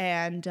 life.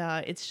 And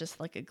it's just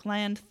like a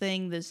gland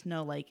thing. There's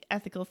no like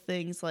ethical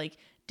things, like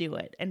do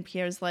it. And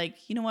Pierre's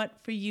like, you know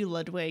what, for you,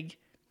 Ludwig,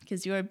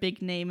 because you're a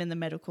big name in the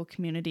medical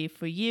community,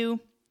 for you,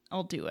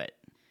 I'll do it.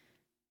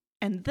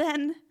 And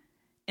then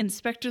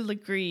Inspector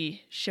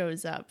Legree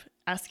shows up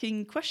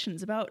asking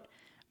questions about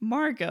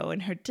Margot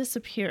and her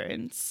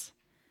disappearance.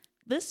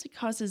 This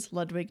causes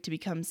Ludwig to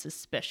become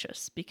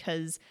suspicious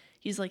because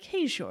he's like,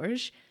 hey,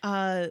 Georges,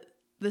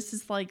 this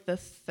is like the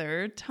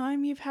third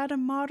time you've had a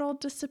model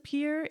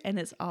disappear, and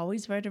it's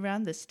always right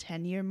around this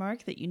 10-year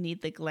mark that you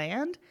need the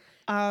gland.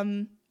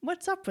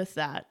 What's up with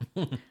that?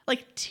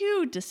 Like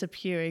 2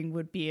 disappearing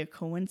would be a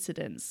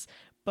coincidence,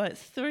 but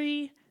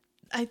 3,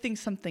 I think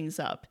something's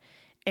up.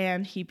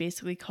 And he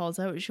basically calls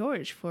out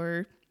Georges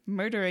for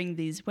murdering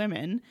these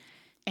women.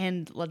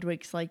 And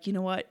Ludwig's like, you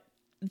know what?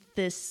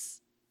 This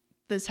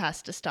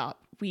has to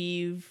stop.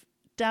 We've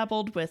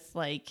dabbled with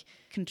like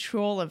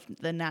control of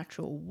the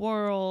natural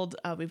world.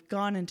 We've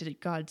gone into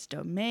God's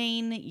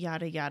domain,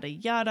 yada, yada,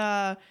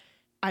 yada.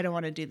 I don't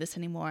want to do this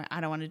anymore. I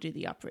don't want to do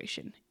the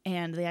operation.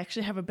 And they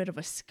actually have a bit of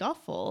a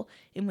scuffle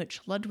in which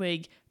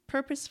Ludwig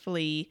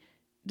purposefully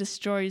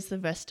destroys the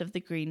rest of the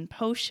green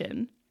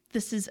potion.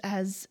 This is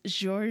as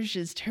Georges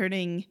is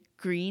turning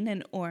green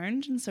and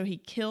orange, and so he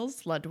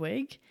kills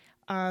Ludwig,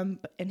 and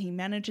he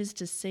manages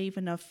to save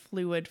enough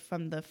fluid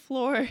from the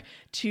floor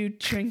to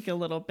drink a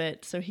little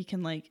bit so he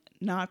can, like,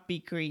 not be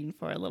green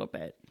for a little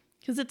bit.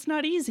 Because it's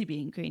not easy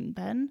being green,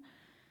 Ben.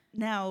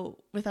 Now,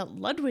 without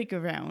Ludwig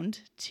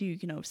around to,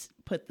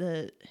 put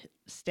the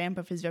stamp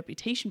of his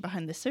reputation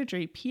behind the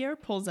surgery, Pierre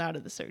pulls out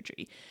of the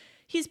surgery.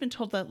 He's been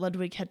told that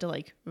Ludwig had to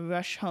like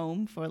rush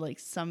home for like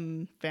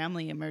some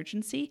family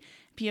emergency.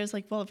 Pierre's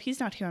like, well, if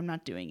he's not here, I'm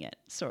not doing it.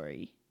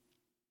 Sorry.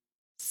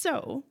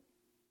 So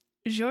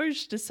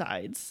Georges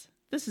decides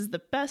this is the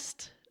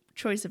best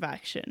choice of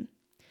action.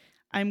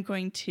 I'm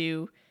going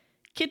to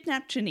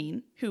kidnap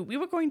Janine, who we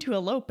were going to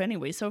elope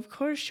anyway, so of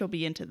course she'll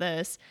be into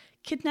this.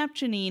 Kidnap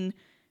Janine,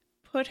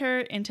 put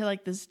her into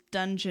like this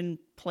dungeon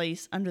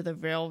place under the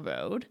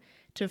railroad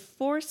to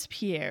force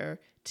Pierre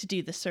to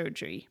do the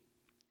surgery.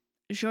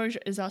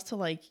 Georges is also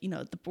like,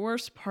 the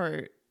worst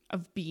part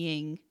of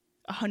being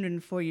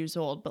 104 years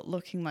old but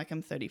looking like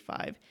I'm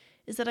 35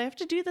 is that I have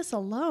to do this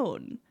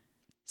alone.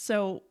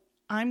 So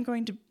I'm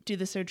going to do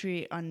the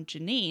surgery on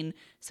Janine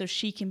so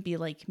she can be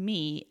like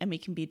me and we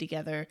can be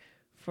together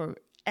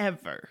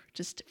forever,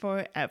 just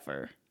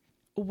forever.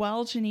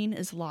 While Janine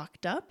is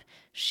locked up,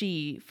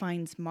 she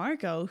finds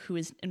Margot, who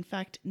is in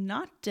fact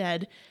not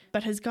dead,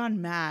 but has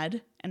gone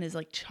mad and is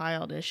like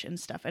childish and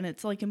stuff. And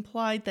it's like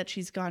implied that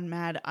she's gone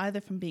mad either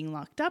from being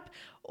locked up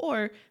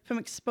or from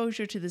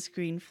exposure to this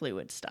green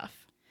fluid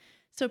stuff.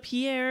 So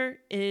Pierre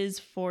is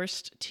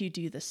forced to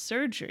do the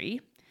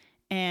surgery.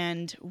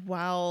 And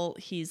while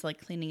he's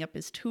like cleaning up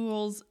his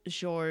tools,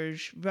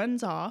 Georges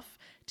runs off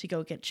to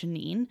go get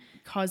Janine,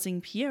 causing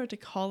Pierre to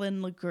call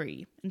in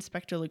Legree,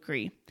 Inspector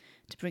Legree,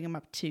 to bring him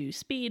up to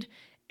speed.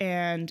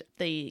 And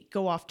they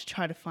go off to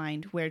try to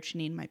find where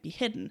Janine might be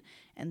hidden.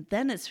 And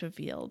then it's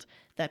revealed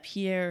that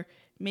Pierre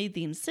made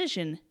the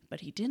incision,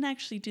 but he didn't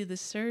actually do the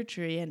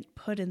surgery and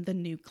put in the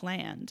new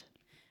gland.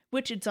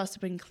 Which it's also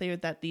been clear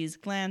that these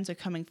glands are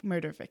coming from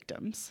murder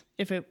victims,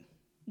 if it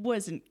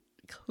wasn't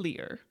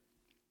clear.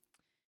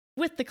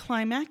 With the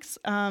climax,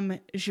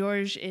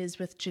 Georges is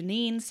with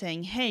Janine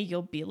saying, hey,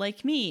 you'll be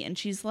like me. And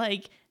she's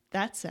like,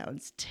 that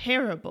sounds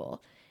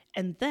terrible.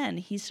 And then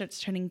he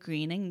starts turning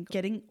green and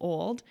getting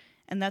old.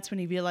 And that's when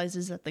he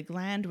realizes that the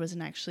gland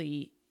wasn't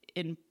actually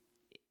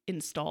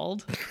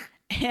installed.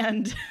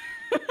 And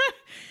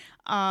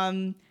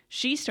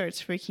she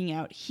starts freaking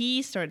out.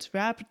 He starts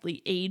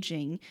rapidly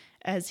aging.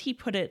 As he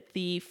put it,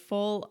 the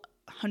full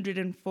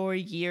 104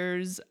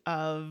 years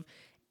of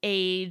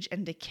age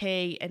and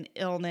decay and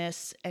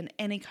illness and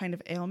any kind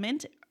of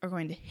ailment are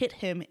going to hit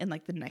him in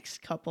like the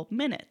next couple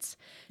minutes.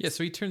 Yeah,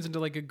 so he turns into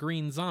like a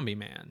green zombie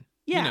man.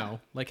 Yeah.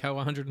 Like how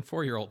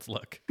 104-year-olds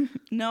look.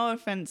 No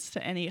offense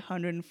to any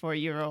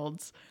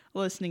 104-year-olds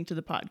listening to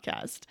the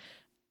podcast.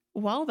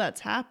 While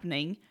that's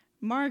happening,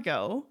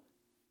 Margot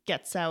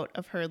gets out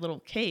of her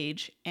little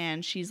cage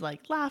and she's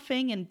like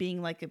laughing and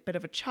being like a bit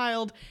of a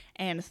child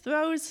and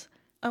throws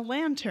a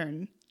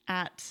lantern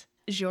at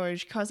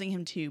Georges, causing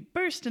him to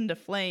burst into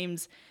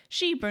flames.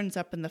 She burns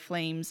up in the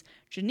flames.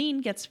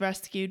 Janine gets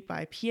rescued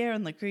by Pierre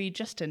and Legree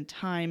just in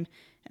time,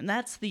 and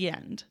that's the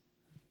end.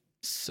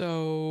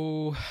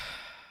 So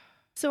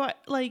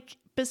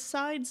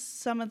besides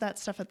some of that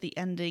stuff at the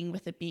ending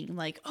with it being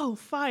like, oh,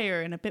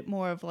 fire, and a bit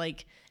more of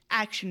like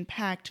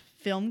action-packed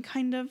film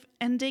kind of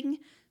ending,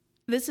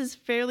 this is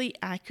fairly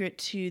accurate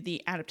to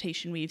the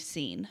adaptation we've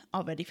seen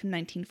already from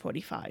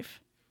 1945.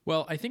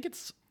 Well, I think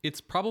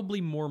it's probably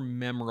more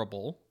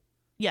memorable.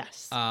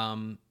 Yes.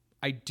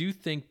 I do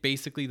think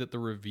basically that the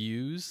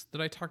reviews that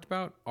I talked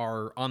about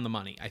are on the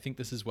money. I think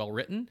this is well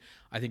written.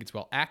 I think it's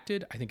well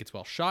acted. I think it's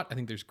well shot. I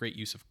think there's great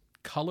use of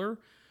color,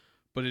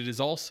 but it is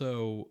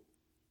also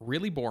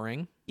really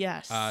boring.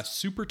 Yes.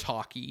 Super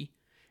talky,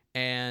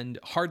 and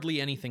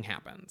hardly anything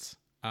happens.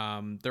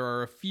 There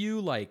are a few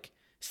like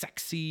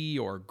sexy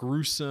or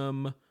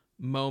gruesome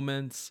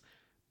moments,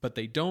 but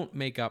they don't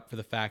make up for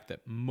the fact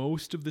that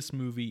most of this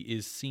movie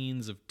is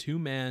scenes of two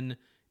men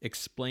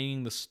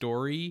explaining the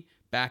story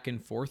back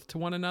and forth to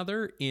one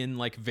another in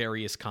like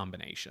various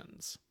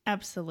combinations.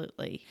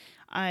 Absolutely.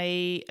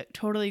 I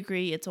totally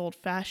agree. It's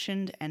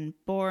old-fashioned and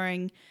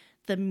boring.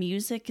 The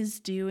music is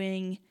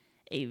doing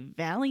a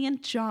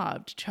valiant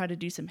job to try to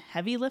do some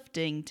heavy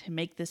lifting to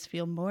make this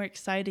feel more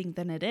exciting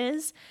than it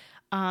is.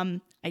 I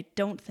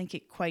don't think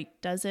it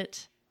quite does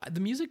it. The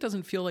music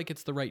doesn't feel like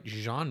it's the right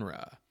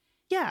genre.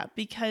 Yeah,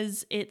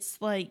 because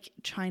it's like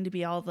trying to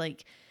be all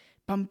like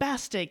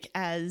bombastic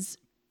as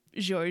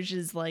Georges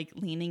is like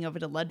leaning over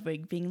to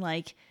Ludwig being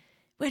like,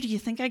 where do you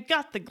think I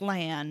got the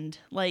gland?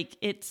 Like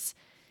it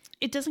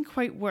doesn't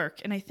quite work.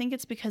 And I think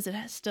it's because it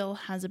still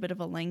has a bit of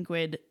a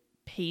languid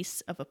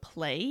pace of a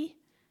play.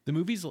 The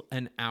movie's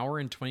an hour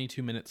and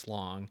 22 minutes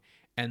long.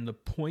 And the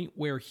point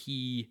where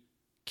he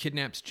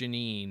kidnaps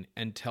Janine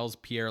and tells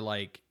Pierre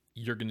like,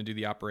 you're going to do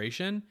the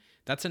operation,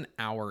 that's an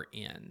hour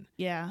in.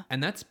 Yeah.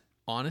 And that's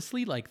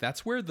honestly like,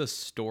 that's where the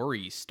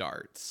story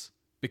starts.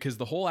 Because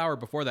the whole hour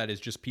before that is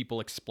just people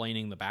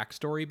explaining the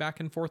backstory back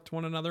and forth to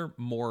one another,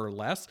 more or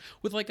less,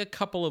 with like a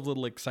couple of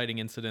little exciting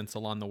incidents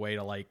along the way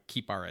to like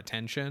keep our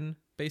attention,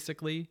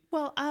 basically.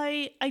 Well,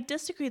 I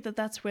disagree that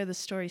that's where the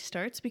story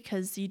starts,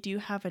 because you do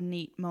have a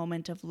neat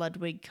moment of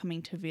Ludwig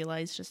coming to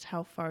realize just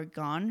how far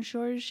gone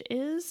Georges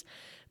is.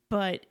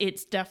 But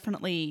it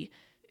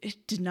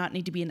did not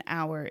need to be an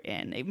hour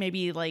in. It may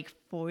be like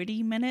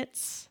 40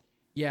 minutes.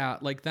 Yeah,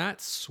 like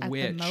that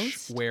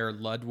switch where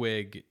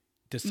Ludwig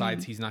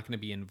decides he's not going to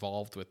be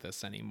involved with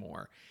this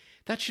anymore.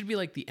 That should be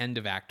like the end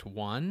of Act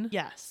 1.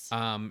 Yes.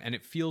 And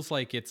it feels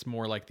like it's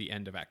more like the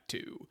end of Act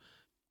 2.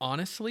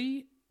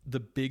 Honestly, the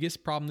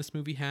biggest problem this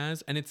movie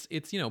has, and it's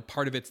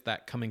part of it's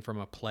that coming from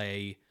a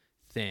play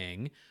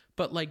thing,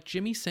 but like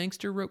Jimmy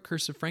Sangster wrote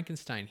Curse of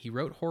Frankenstein, he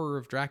wrote Horror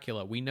of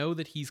Dracula. We know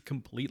that he's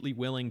completely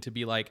willing to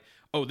be like,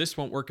 oh, this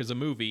won't work as a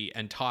movie,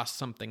 and toss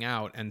something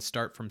out and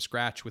start from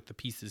scratch with the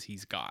pieces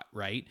he's got,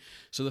 right?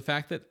 So the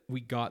fact that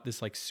we got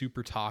this like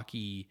super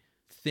talky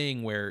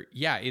thing where,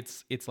 yeah,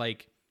 it's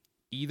like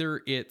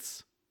either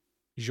it's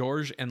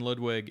Georges and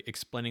Ludwig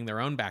explaining their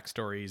own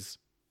backstories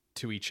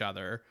to each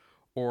other,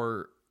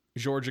 or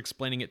Georges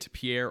explaining it to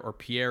Pierre, or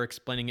Pierre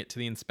explaining it to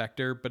the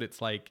inspector, but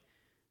it's like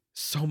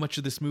so much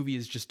of this movie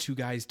is just two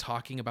guys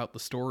talking about the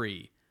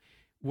story.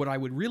 What I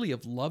would really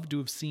have loved to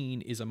have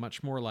seen is a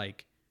much more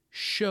like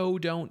show,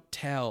 don't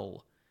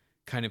tell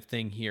kind of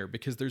thing here,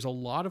 because there's a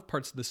lot of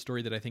parts of the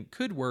story that I think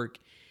could work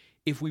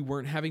if we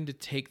weren't having to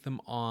take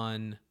them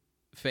on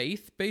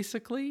faith,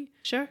 basically.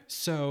 Sure.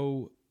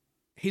 So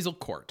Hazel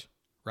Court,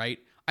 right?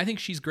 I think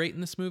she's great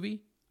in this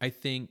movie. I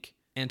think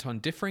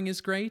Anton Diffring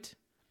is great.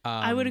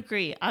 I would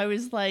agree. I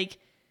was like,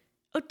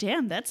 oh,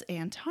 damn, that's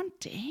Anton.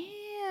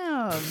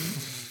 Damn.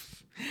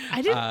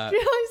 I didn't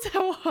realize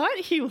how hot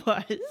he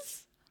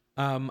was.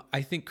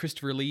 I think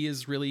Christopher Lee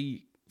is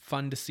really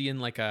fun to see in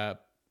like a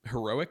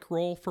heroic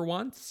role for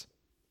once.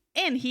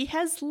 And he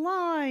has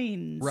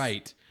lines.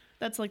 Right.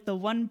 That's like the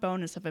one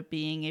bonus of it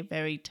being a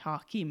very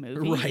talky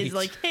movie. Right. Is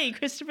like, hey,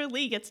 Christopher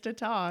Lee gets to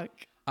talk.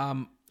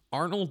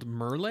 Arnold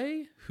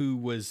Merle, who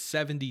was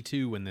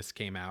 72 when this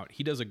came out,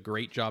 he does a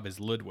great job as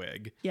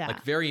Ludwig. Yeah.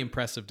 Like, very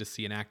impressive to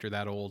see an actor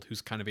that old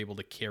who's kind of able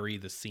to carry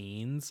the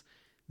scenes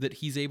that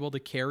he's able to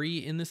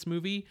carry in this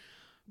movie.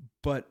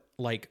 But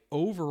like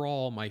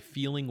overall, my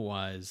feeling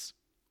was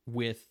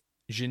with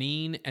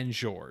Janine and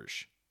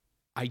Georges,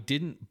 I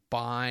didn't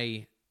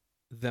buy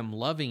them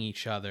loving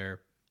each other,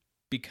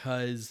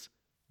 because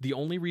the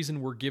only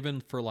reason we're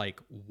given for like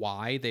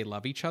why they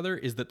love each other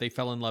is that they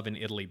fell in love in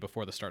Italy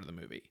before the start of the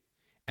movie.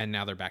 And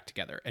now they're back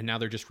together. And now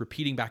they're just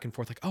repeating back and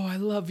forth like, oh, I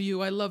love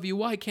you. I love you.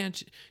 Why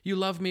can't you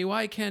love me?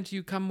 Why can't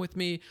you come with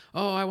me?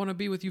 Oh, I want to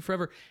be with you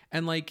forever.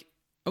 And like,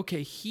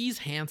 okay, he's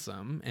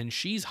handsome and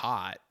she's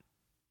hot,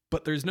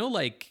 but there's no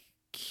like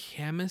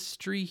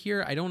chemistry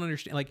here. I don't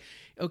understand. Like,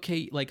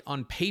 okay, like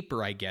on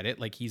paper, I get it.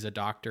 Like he's a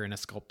doctor and a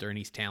sculptor and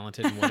he's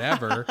talented and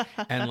whatever.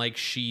 And like,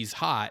 she's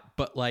hot,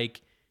 but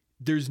like,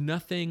 there's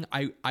nothing.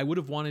 I would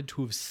have wanted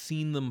to have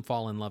seen them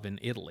fall in love in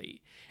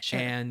Italy. Sure.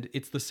 And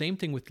it's the same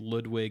thing with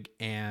Ludwig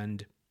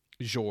and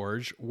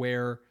Georges,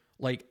 where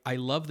like, I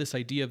love this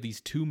idea of these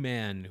two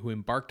men who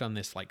embarked on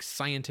this like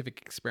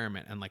scientific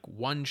experiment, and like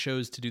one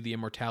chose to do the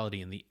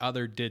immortality and the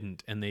other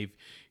didn't. And they've,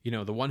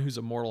 the one who's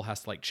immortal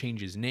has to like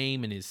change his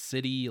name and his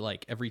city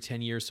like every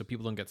 10 years so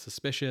people don't get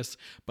suspicious.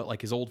 But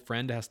like his old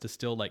friend has to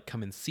still like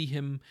come and see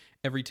him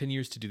every 10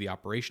 years to do the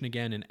operation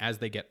again. And as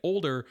they get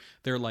older,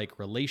 their like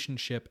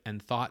relationship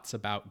and thoughts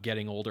about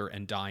getting older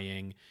and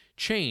dying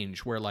change,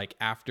 where like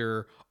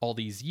after all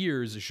these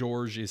years,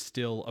 Georges is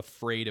still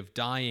afraid of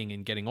dying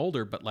and getting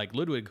older, but like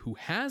Ludwig, who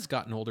has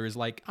gotten older, is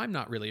like, I'm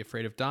not really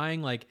afraid of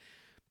dying. Like,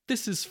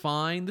 this is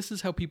fine. This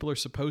is how people are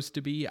supposed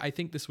to be. I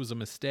think this was a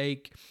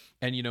mistake.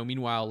 And,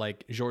 meanwhile,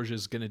 like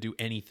Georges is going to do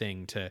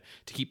anything to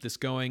keep this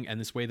going. And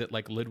this way that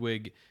like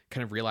Ludwig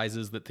kind of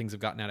realizes that things have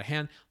gotten out of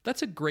hand.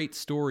 That's a great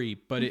story,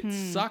 but it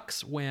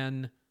sucks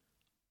when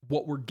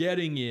what we're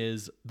getting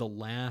is the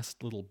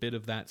last little bit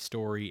of that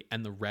story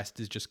and the rest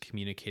is just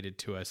communicated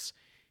to us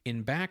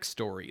in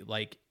backstory.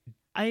 Like,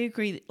 I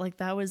agree. Like,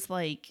 that was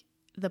like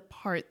the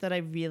part that I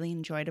really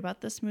enjoyed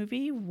about this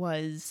movie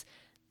was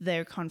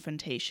their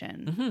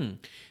confrontation. Mm-hmm.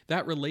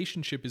 That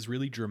relationship is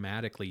really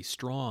dramatically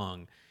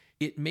strong.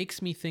 It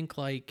makes me think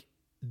like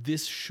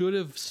this should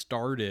have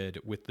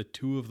started with the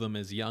two of them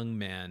as young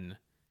men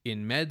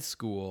in med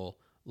school,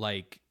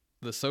 like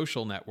The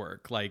Social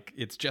Network. Like,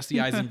 it's Jesse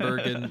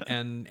Eisenberg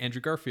and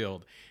Andrew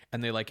Garfield,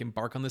 and they like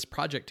embark on this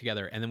project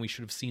together. And then we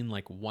should have seen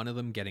like one of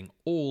them getting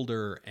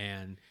older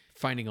and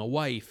finding a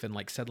wife and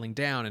like settling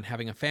down and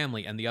having a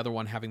family, and the other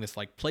one having this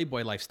like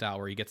Playboy lifestyle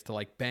where he gets to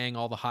like bang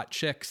all the hot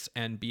chicks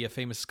and be a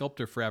famous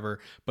sculptor forever.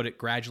 But it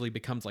gradually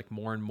becomes like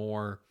more and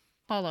more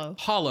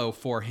hollow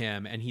for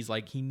him. And he's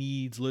like, he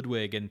needs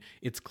Ludwig. And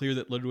it's clear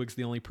that Ludwig's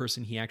the only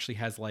person he actually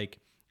has like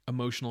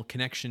emotional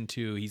connection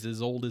to. He's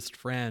his oldest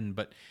friend,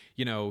 but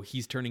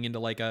he's turning into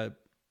like a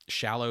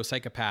shallow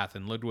psychopath,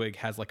 and Ludwig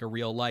has like a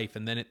real life.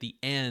 And then at the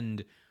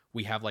end,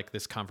 we have like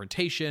this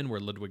confrontation where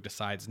Ludwig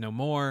decides no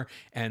more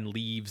and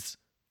leaves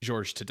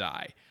Georges to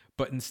die.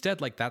 But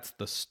instead, like, that's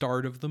the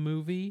start of the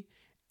movie.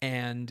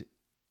 And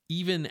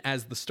even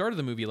as the start of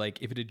the movie,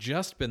 like if it had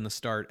just been the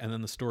start and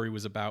then the story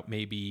was about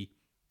maybe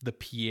the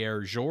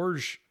Pierre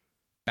Georges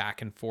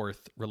back and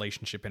forth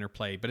relationship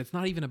interplay, but it's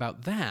not even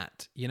about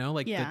that,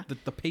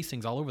 the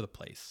pacing's all over the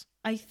place.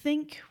 I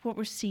think what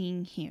we're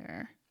seeing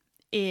here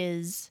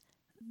is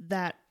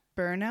that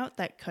burnout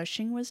that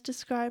Cushing was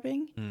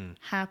describing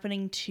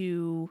happening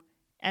to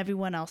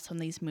everyone else on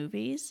these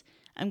movies.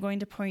 I'm going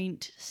to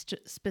point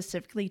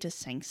specifically to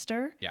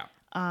Sangster. Yeah.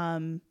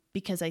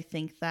 Because I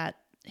think that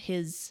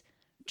his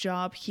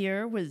job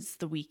here was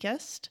the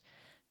weakest.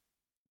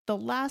 The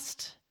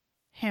last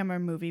Hammer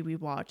movie we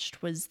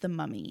watched was The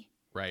Mummy.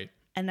 Right.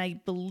 And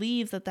I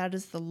believe that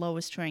is the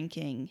lowest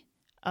ranking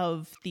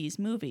of these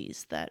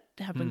movies that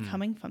have been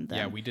coming from them.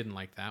 Yeah, we didn't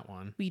like that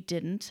one. We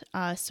didn't.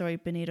 Sorry,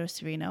 Benito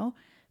Cereno.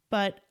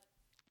 But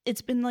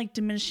it's been like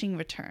diminishing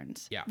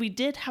returns. Yeah. We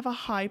did have a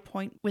high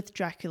point with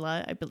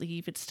Dracula. I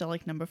believe it's still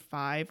like number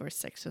 5 or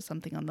 6 or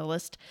something on the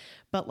list.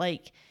 But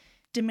like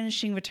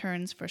diminishing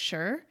returns for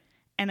sure.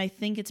 And I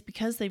think it's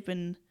because they've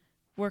been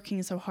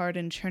working so hard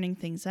and churning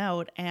things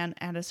out. And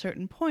at a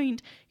certain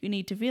point, you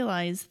need to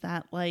realize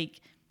that like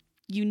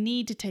you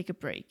need to take a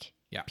break.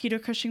 Yeah. Peter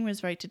Cushing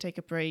was right to take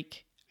a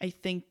break. I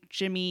think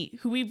Jimmy,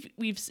 who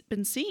we've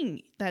been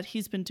seeing that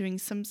he's been doing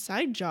some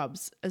side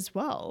jobs as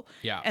well.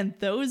 Yeah. And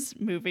those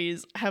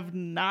movies have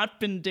not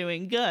been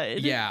doing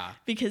good. Yeah.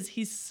 Because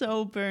he's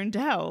so burned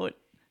out.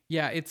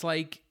 Yeah, it's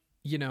like,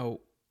 you know,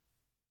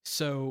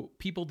 so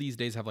people these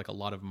days have like a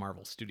lot of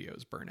Marvel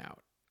Studios burnout,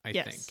 I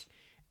think.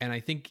 And I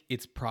think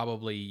it's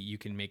probably, you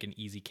can make an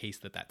easy case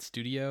that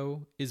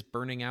studio is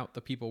burning out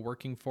the people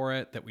working for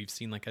it, that we've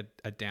seen like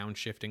a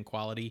downshift in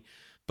quality.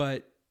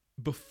 But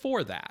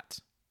before that,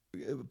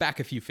 back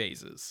a few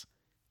phases,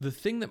 the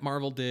thing that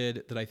Marvel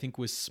did that I think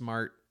was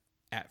smart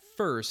at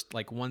first,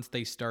 like once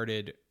they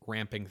started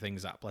ramping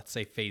things up, let's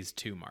say phase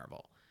 2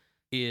 Marvel,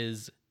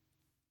 is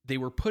they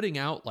were putting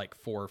out like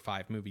 4 or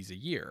 5 movies a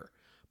year.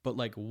 But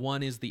like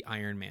one is the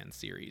Iron Man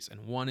series,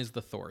 and one is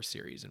the Thor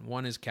series, and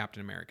one is Captain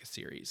America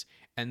series.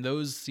 And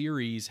those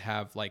series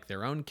have like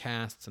their own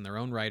casts and their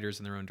own writers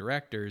and their own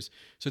directors.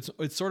 So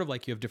it's sort of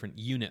like you have different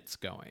units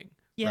going,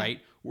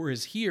 right?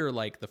 Whereas here,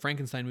 like the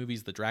Frankenstein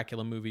movies, the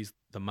Dracula movies,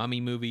 the Mummy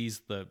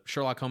movies, the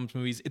Sherlock Holmes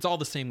movies, it's all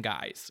the same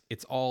guys.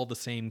 It's all the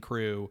same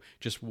crew,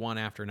 just one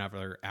after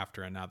another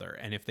after another.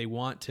 And if they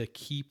want to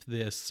keep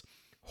this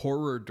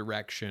horror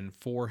direction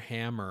for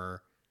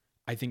Hammer,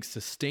 I think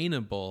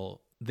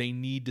sustainable, they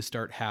need to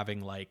start having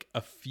like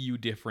a few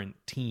different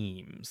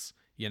teams,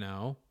 you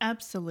know?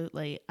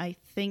 Absolutely. I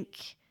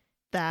think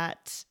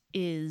that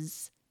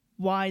is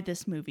why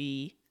this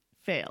movie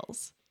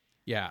fails.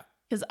 Yeah.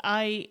 Because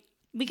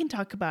we can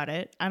talk about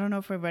it. I don't know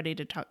if we're ready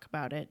to talk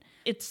about it.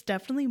 It's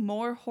definitely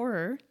more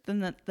horror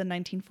than the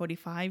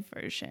 1945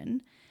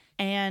 version.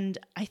 And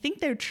I think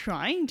they're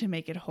trying to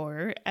make it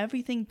horror.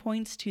 Everything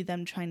points to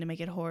them trying to make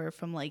it horror,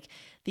 from like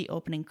the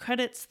opening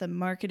credits, the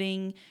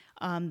marketing,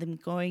 them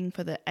going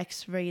for the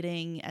X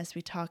rating, as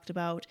we talked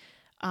about.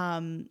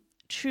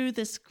 True,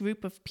 this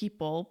group of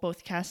people,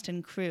 both cast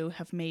and crew,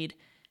 have made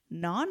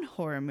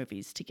non-horror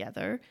movies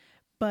together,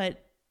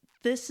 but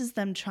this is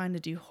them trying to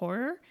do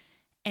horror,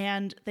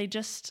 and they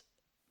just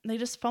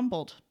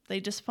fumbled. They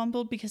just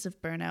fumbled because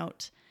of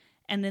Burnout.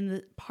 And in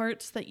the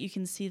parts that you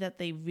can see that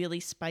they really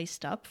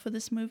spiced up for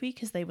this movie,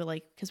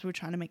 because we're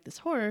trying to make this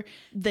horror,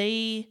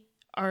 they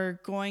are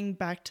going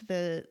back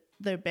to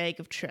their bag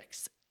of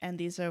tricks. And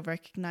these are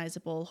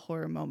recognizable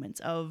horror moments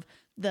of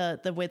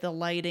the way the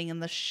lighting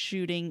and the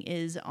shooting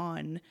is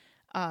on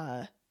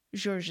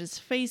George's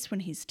face when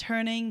he's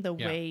turning, the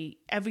way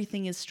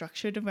everything is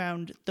structured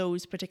around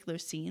those particular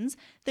scenes.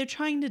 They're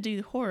trying to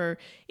do horror.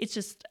 It's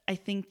just, I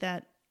think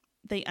that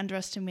they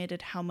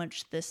underestimated how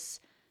much this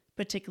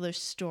particular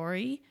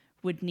story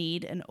would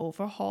need an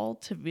overhaul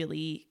to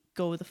really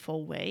go the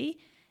full way.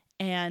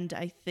 And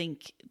I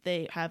think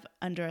they have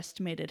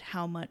underestimated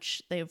how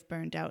much they have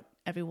burned out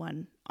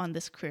everyone on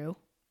this crew.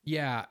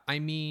 Yeah, I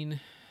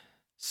mean,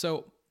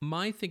 so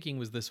my thinking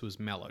was this was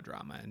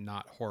melodrama and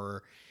not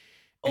horror.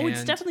 Oh,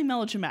 it's definitely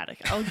melodramatic.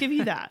 I'll give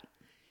you that.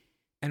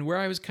 And where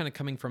I was kind of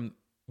coming from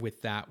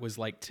with that was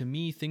like, to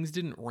me, things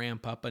didn't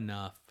ramp up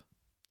enough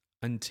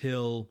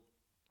until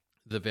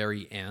the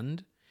very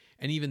end.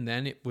 And even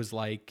then it was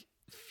like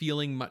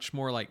feeling much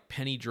more like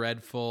Penny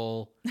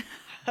Dreadful,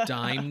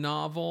 dime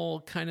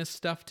novel kind of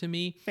stuff to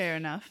me. Fair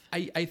enough.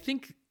 I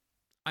think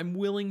I'm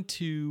willing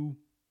to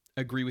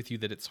agree with you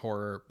that it's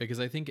horror, because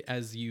I think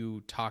as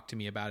you talk to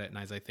me about it and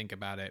as I think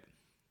about it,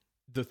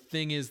 the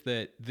thing is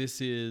that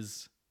this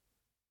is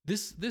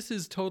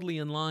totally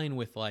in line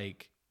with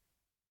like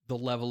the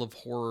level of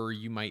horror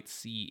you might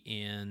see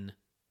in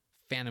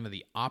Phantom of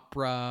the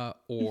Opera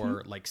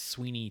or like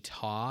Sweeney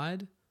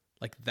Todd,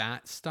 like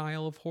that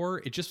style of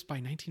horror. It just by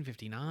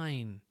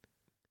 1959,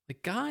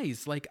 like,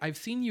 guys, like, I've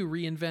seen you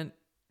reinvent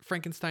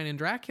Frankenstein and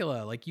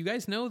Dracula. Like, you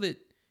guys know that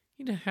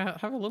you need to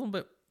have a little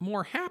bit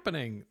more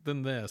happening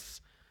than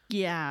this.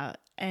 Yeah,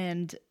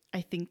 and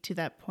I think to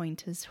that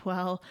point as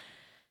well,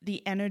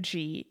 the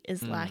energy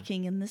is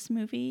lacking in this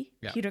movie.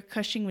 Yeah. Peter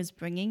Cushing was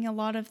bringing a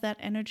lot of that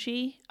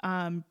energy,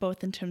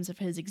 both in terms of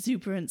his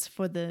exuberance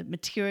for the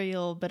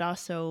material, but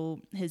also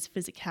his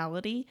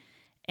physicality.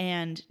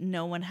 And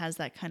no one has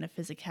that kind of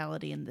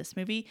physicality in this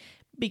movie,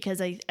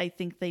 because I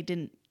think they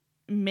didn't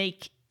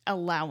make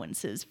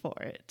allowances for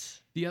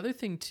it. The other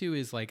thing too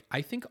is, like,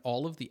 I think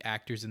all of the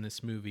actors in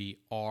this movie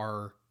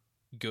are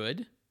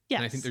good. Yes.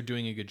 And I think they're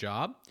doing a good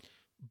job.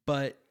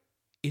 But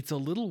it's a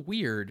little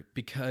weird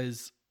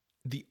because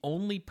the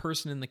only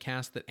person in the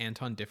cast that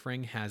Anton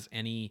Diffring has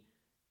any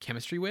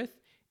chemistry with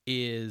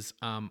is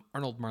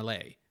Arnold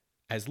Marley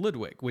as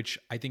Ludwig, which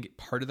I think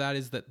part of that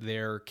is that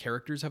their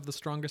characters have the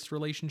strongest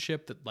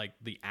relationship, that like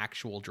the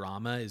actual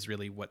drama is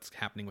really what's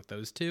happening with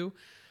those two.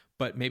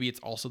 But maybe it's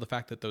also the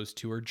fact that those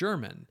two are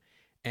German,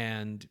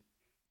 and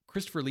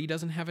Christopher Lee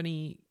doesn't have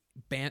any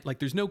band, like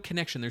there's no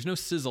connection, there's no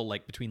sizzle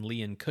like between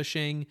Lee and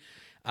Cushing.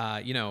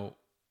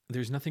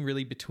 There's nothing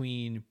really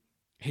between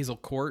Hazel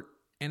Court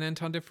and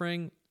Anton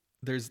Diffring.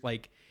 There's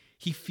like,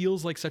 he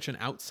feels like such an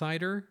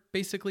outsider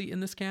basically in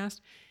this cast.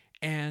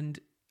 And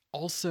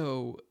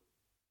also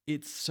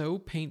it's so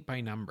paint by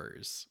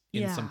numbers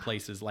in some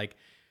places. Like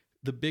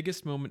the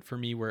biggest moment for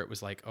me where it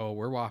was like, oh,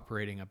 we're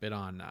operating a bit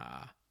on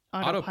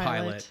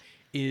autopilot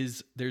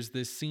is there's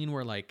this scene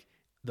where like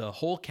the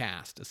whole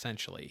cast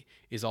essentially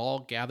is all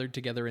gathered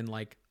together in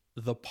like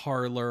the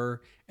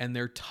parlor and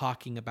they're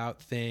talking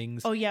about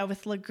things. Oh yeah,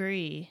 with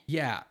Legree.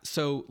 Yeah.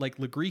 So like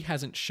Legree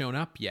hasn't shown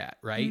up yet,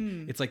 right?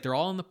 It's like they're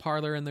all in the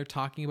parlor and they're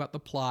talking about the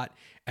plot.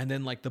 And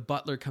then like the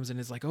butler comes in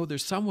and is like, oh,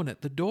 there's someone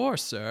at the door,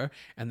 sir.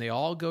 And they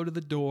all go to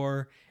the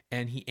door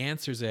and he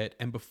answers it.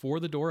 And before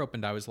the door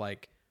opened, I was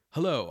like,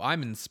 hello,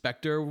 I'm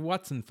Inspector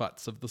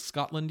What's-and-Futz of the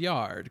Scotland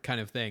Yard kind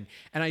of thing.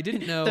 And I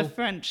didn't know the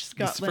French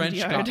Scotland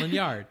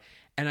Yard.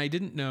 And I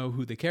didn't know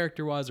who the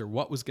character was or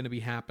what was going to be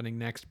happening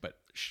next. But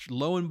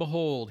lo and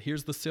behold,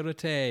 here's the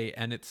Sûreté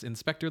and it's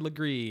Inspector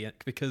Legree,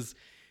 because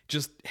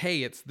just,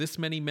 hey, it's this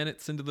many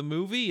minutes into the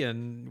movie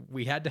and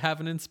we had to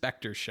have an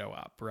inspector show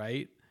up,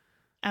 right?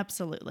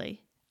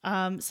 Absolutely.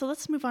 So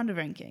let's move on to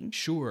ranking.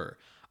 Sure.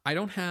 I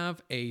don't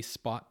have a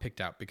spot picked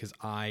out because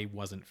I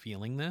wasn't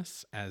feeling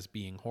this as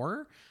being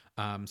horror.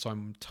 So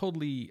I'm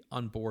totally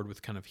on board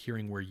with kind of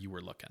hearing where you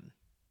were looking.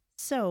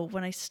 So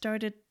when I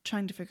started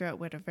trying to figure out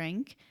where to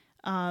rank,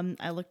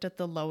 I looked at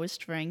the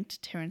lowest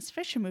ranked Terence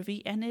Fisher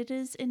movie, and it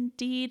is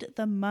indeed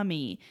The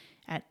Mummy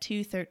at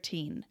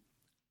 213.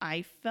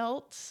 I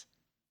felt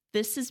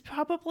this is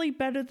probably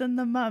better than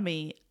The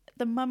Mummy.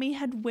 The Mummy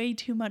had way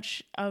too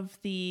much of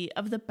the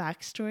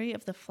backstory,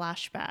 of the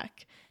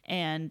flashback.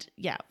 And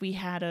yeah, we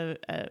had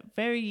a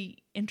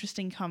very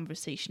interesting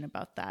conversation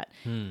about that.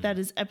 That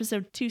is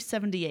episode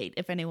 278,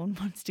 if anyone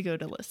wants to go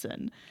to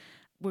listen.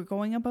 We're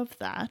going above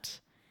that.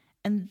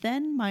 And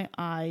then my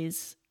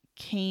eyes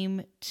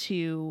came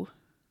to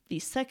the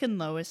second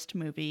lowest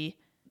movie,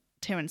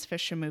 Terence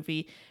Fisher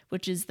movie,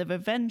 which is The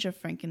Revenge of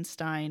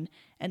Frankenstein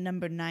at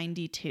number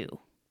 92.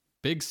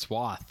 Big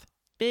swath.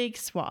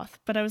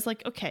 But I was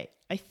like, okay,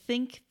 I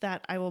think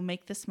that I will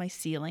make this my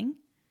ceiling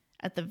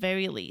at the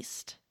very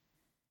least.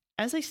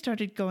 As I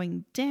started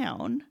going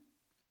down,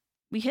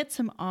 we hit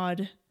some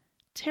odd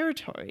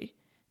territory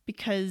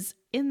because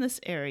in this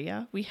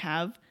area we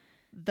have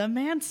the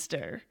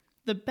Manster,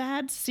 the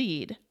Bad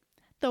Seed.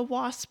 The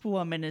Wasp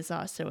Woman is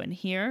also in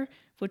here,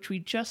 which we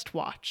just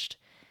watched.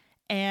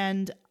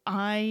 And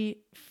I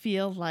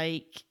feel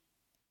like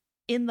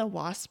in The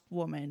Wasp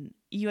Woman,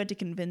 you had to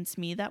convince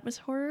me that was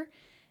horror.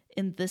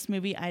 In this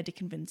movie, I had to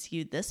convince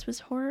you this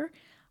was horror.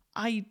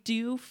 I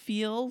do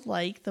feel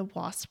like The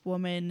Wasp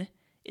Woman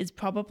is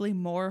probably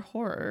more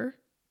horror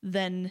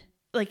than,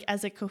 like,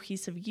 as a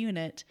cohesive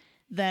unit,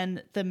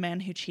 than The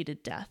Man Who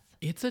Cheated Death.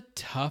 It's a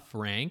tough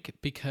rank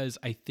because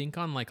I think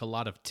on like a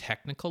lot of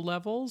technical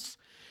levels,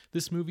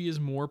 this movie is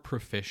more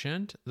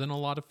proficient than a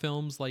lot of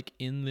films like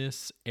in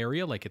this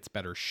area. Like it's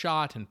better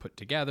shot and put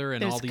together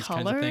and there's all these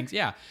color. kinds of things.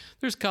 Yeah,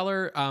 there's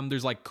color.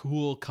 There's like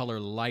cool color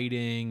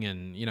lighting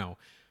and,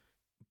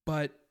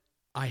 but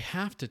I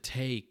have to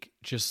take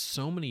just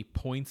so many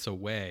points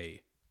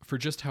away for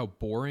just how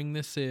boring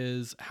this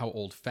is, how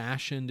old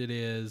fashioned it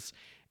is.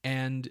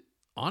 And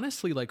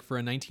honestly, like for a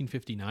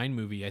 1959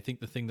 movie, I think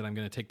the thing that I'm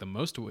going to take the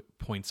most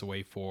points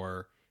away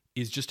for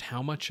is just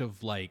how much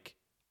of like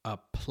a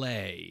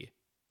play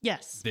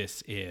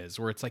this is,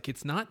 where it's like,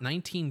 it's not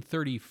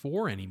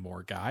 1934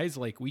 anymore, guys.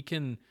 Like we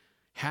can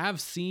have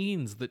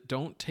scenes that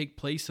don't take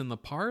place in the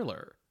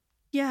parlor.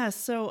 Yeah,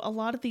 so a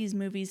lot of these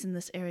movies in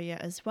this area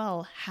as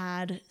well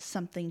had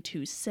something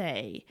to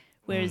say,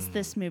 whereas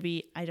this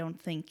movie, I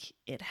don't think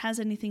it has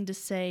anything to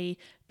say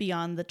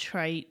beyond the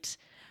trite,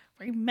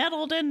 we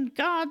meddled in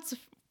God's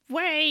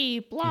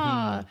way,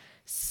 blah.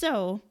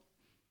 So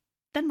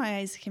then my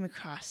eyes came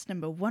across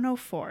number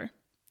 104,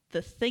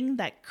 The Thing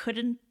That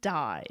Couldn't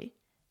Die.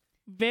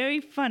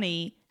 Very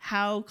funny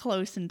how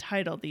close in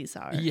title these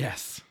are.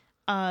 Yes.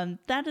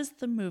 That is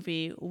the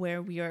movie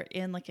where we are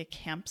in like a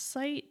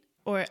campsite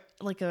or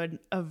like a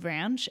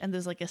ranch, and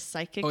there's like a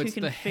psychic who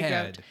can figure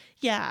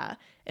out,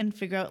 and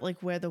figure out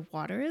like where the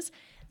water is.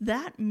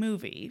 That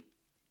movie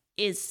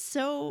is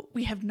so,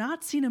 we have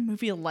not seen a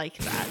movie like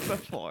that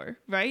before,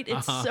 right?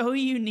 It's so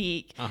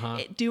unique,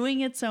 doing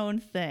its own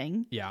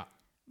thing. Yeah.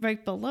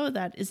 Right below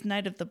that is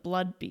Night of the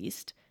Blood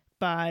Beast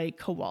by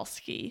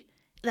Kowalski.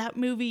 That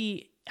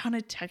movie, on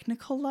a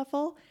technical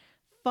level,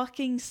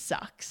 fucking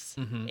sucks.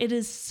 It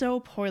is so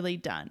poorly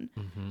done.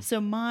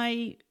 So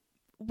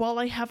while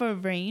I have a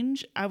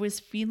range, I was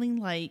feeling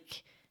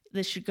like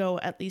this should go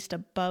at least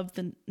above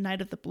the Night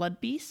of the Blood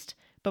Beast,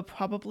 but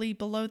probably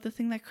below The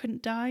Thing That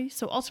Couldn't Die.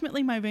 So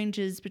ultimately my range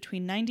is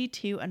between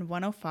 92 and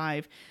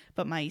 105,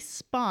 but my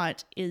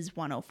spot is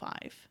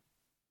 105.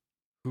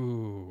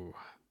 Ooh.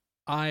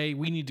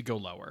 We need to go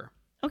lower.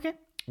 Okay.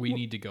 We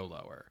need to go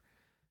lower.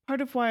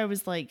 Part of why I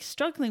was like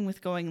struggling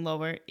with going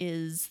lower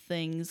is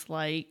things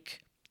like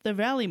the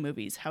Rally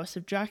movies. House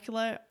of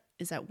Dracula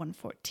is at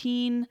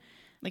 114.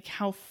 Like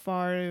how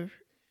far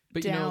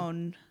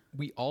down?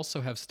 We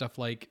also have stuff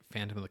like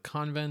Phantom of the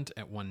Convent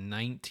at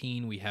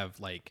 119. We have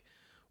like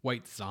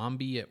White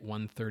Zombie at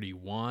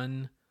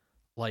 131.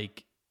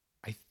 Like,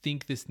 I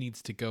think this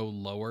needs to go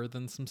lower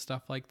than some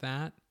stuff like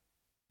that.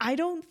 I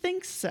don't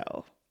think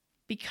so,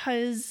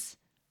 because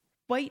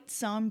White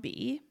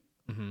Zombie,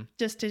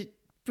 just to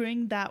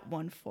bring that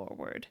one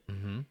forward,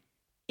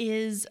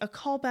 is a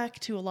callback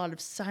to a lot of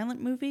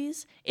silent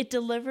movies. It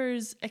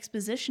delivers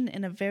exposition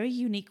in a very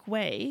unique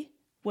way,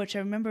 which I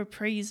remember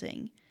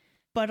praising,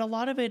 but a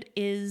lot of it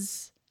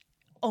is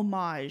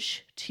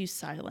homage to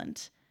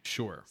silent.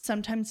 Sure.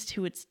 Sometimes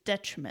to its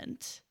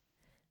detriment.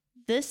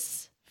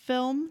 This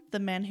film, The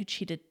Man Who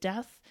Cheated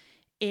Death,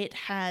 it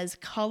has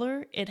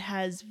color. It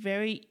has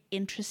very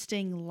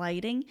interesting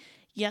lighting.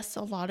 Yes,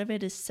 a lot of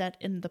it is set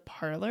in the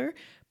parlor,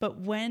 but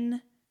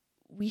when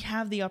we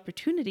have the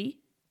opportunity,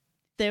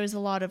 there's a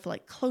lot of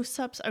like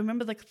close-ups. I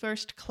remember the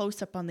first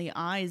close-up on the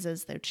eyes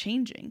as they're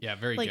changing. Yeah,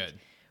 very good.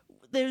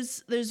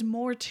 There's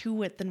more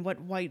to it than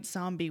what White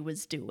Zombie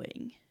was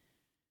doing.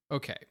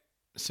 Okay,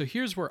 so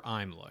here's where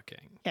I'm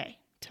looking. Okay,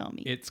 tell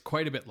me. It's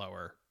quite a bit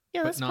lower,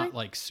 Yeah, but that's not fine.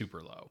 like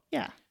super low.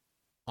 Yeah.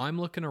 I'm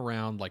looking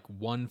around like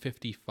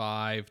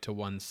 155 to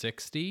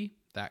 160,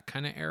 that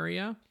kind of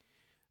area,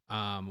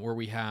 where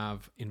we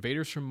have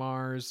Invaders from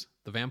Mars,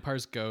 The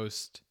Vampire's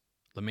Ghost,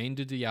 Le Main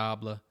du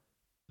Diable,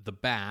 The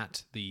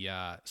Bat, the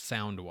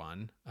sound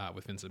one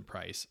with Vincent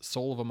Price,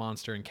 Soul of a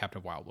Monster, and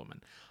Captive Wild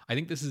Woman. I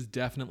think this is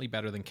definitely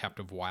better than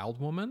Captive Wild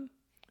Woman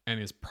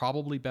and is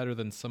probably better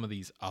than some of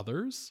these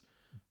others,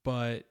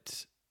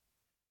 but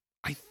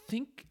I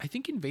think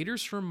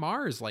Invaders from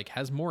Mars like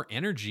has more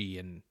energy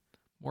and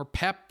more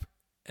pep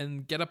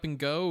and get up and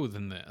go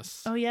than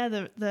this. Oh yeah,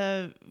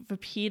 the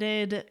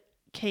repeated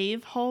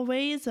cave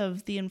hallways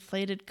of the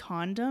inflated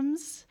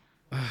condoms.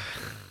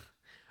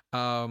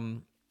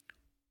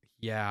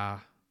 Yeah.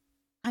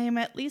 I am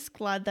at least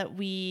glad that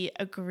we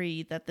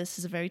agree that this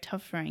is a very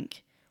tough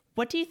rank.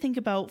 What do you think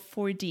about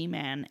 4D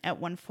Man at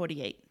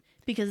 148?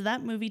 Because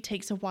that movie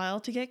takes a while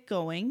to get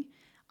going.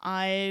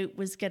 I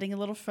was getting a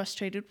little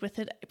frustrated with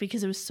it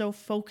because it was so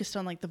focused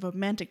on like the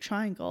romantic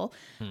triangle.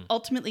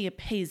 Ultimately, it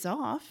pays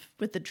off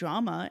with the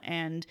drama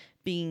and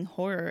being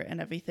horror and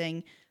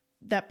everything.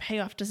 That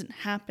payoff doesn't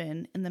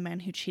happen in The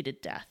Man Who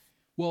Cheated Death.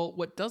 Well,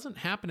 what doesn't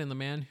happen in The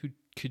Man Who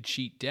Could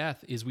Cheat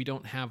Death is we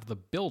don't have the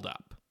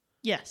buildup.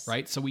 Yes.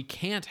 Right? So we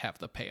can't have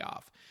the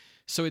payoff.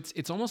 So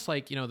it's almost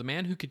like, The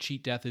Man Who Could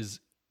Cheat Death is,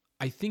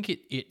 I think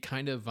it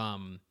kind of,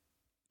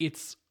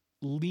 it's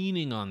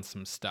leaning on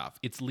some stuff.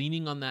 It's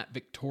leaning on that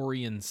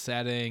Victorian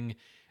setting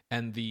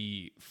and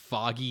the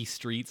foggy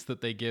streets that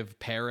they give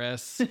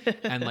Paris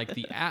and like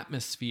the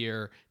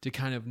atmosphere to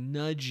kind of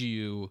nudge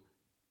you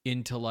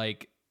into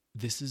like,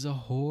 this is a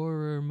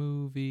horror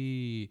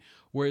movie.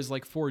 Whereas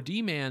like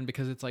 4D Man,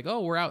 because it's like,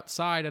 oh, we're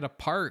outside at a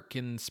park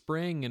in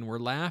spring and we're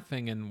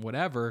laughing and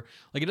whatever.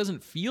 Like it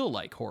doesn't feel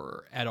like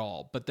horror at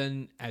all. But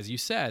then, as you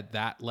said,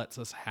 that lets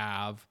us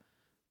have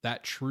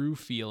that true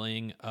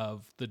feeling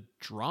of the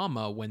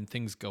drama when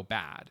things go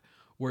bad.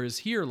 Whereas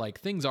here, like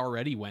things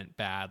already went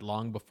bad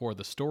long before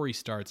the story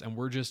starts and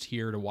we're just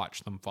here to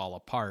watch them fall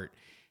apart.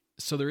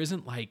 So there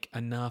isn't like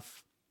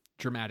enough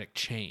dramatic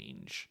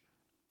change.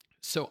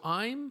 So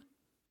I'm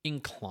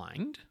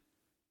inclined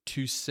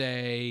to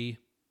say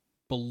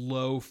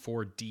below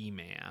 4D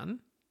Man.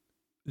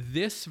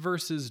 This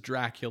versus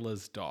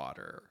Dracula's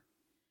Daughter.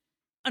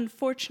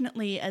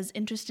 Unfortunately, as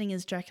interesting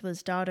as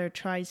Dracula's Daughter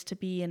tries to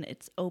be in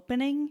its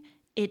opening,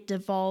 it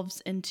devolves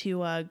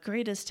into a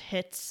greatest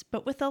hits,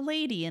 but with a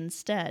lady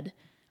instead,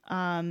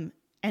 and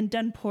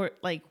done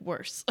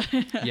worse.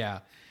 Yeah,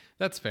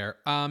 that's fair.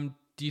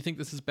 Do you think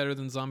this is better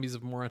than Zombies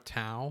of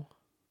Moratau?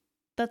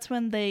 That's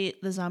when the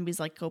zombies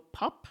like go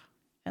pop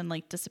and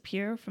like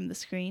disappear from the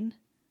screen.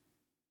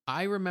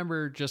 I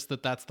remember just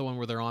that's the one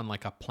where they're on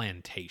like a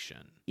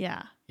plantation.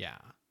 Yeah. Yeah.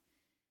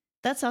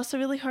 That's also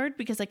really hard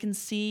because I can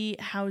see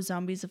how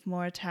Zombies of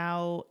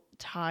Moratau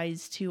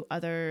ties to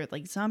other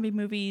like zombie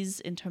movies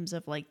in terms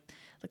of like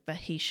the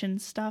Haitian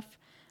stuff,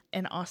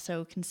 and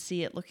also can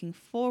see it looking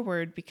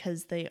forward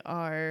because they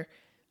are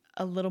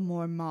a little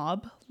more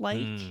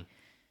mob-like.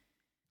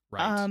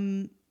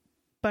 Right.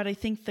 But I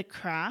think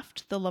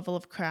the level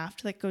of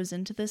craft that goes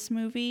into this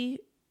movie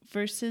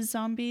versus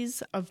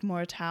Zombies of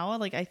Moratau,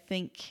 like I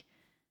think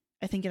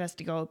it has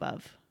to go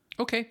above.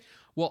 Okay.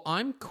 Well,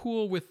 I'm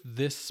cool with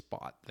this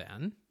spot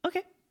then.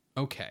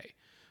 Okay.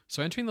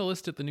 So entering the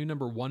list at the new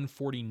number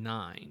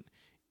 149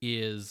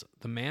 is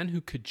The Man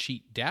Who Could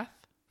Cheat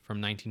Death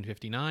from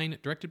 1959,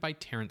 directed by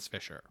Terence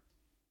Fisher.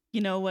 You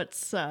know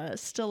what's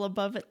still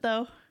above it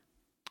though?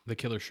 The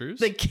Killer Shrews?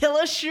 The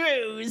Killer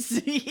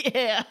Shrews.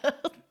 Yeah.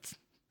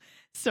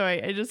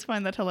 Sorry, I just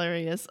find that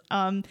hilarious.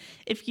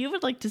 If you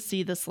would like to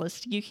see this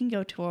list, you can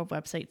go to our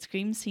website,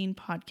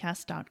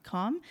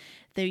 screamscenepodcast.com.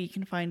 There you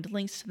can find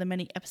links to the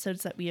many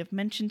episodes that we have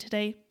mentioned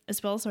today,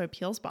 as well as our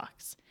appeals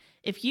box.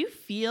 If you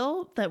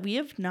feel that we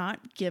have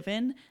not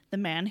given the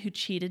man who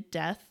cheated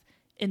death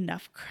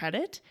enough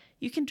credit,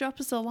 you can drop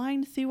us a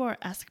line through our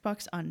Ask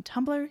box on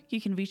Tumblr. You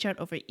can reach out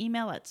over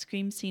email at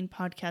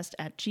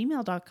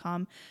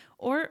screamscenepodcast@gmail.com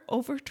or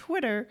over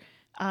Twitter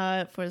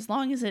for as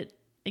long as it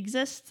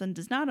exists and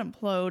does not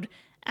implode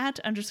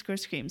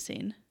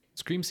 @_screamscene.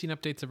 Scream Scene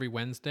updates every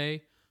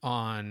Wednesday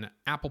on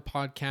Apple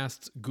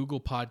Podcasts, Google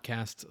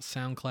Podcasts,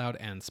 SoundCloud,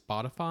 and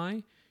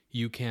Spotify.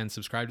 You can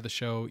subscribe to the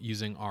show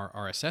using our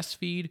RSS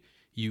feed.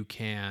 You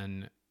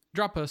can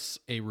drop us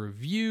a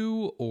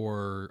review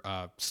or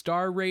a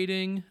star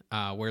rating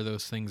where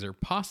those things are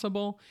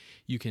possible.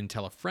 You can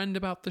tell a friend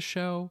about the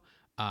show.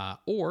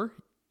 Or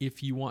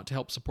if you want to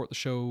help support the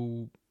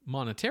show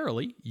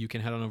monetarily, you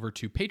can head on over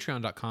to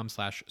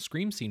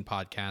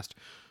patreon.com/screamscenepodcast,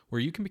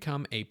 where you can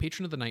become a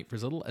patron of the night for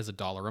as little as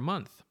 $1 a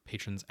month.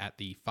 Patrons at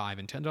the $5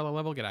 and $10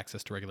 level get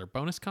access to regular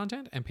bonus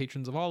content, and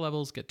patrons of all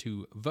levels get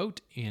to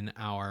vote in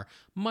our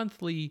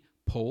monthly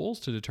polls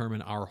to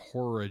determine our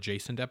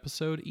horror-adjacent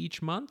episode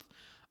each month.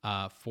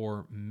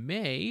 For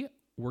May,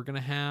 we're going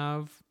to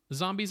have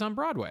Zombies on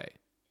Broadway.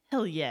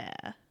 Hell yeah.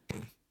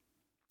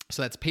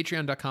 So that's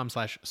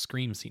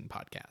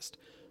patreon.com/screamscenepodcast.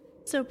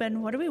 So,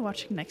 Ben, what are we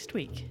watching next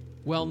week?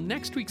 Well,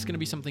 next week's going to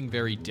be something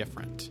very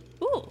different.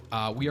 Ooh.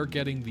 We are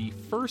getting the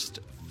first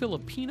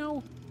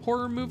Filipino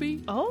horror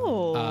movie.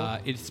 Oh.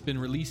 It's been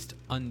released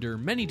under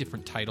many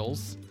different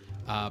titles,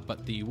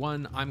 but the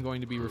one I'm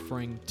going to be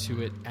referring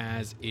to it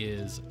as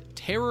is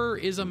Terror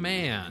is a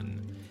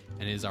Man,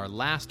 and is our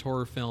last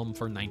horror film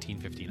for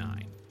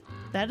 1959.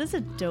 That is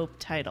a dope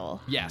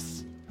title.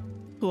 Yes.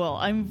 Cool.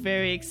 I'm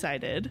very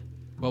excited.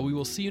 Well, we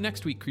will see you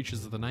next week,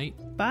 Creatures of the Night.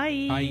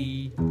 Bye.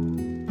 Bye.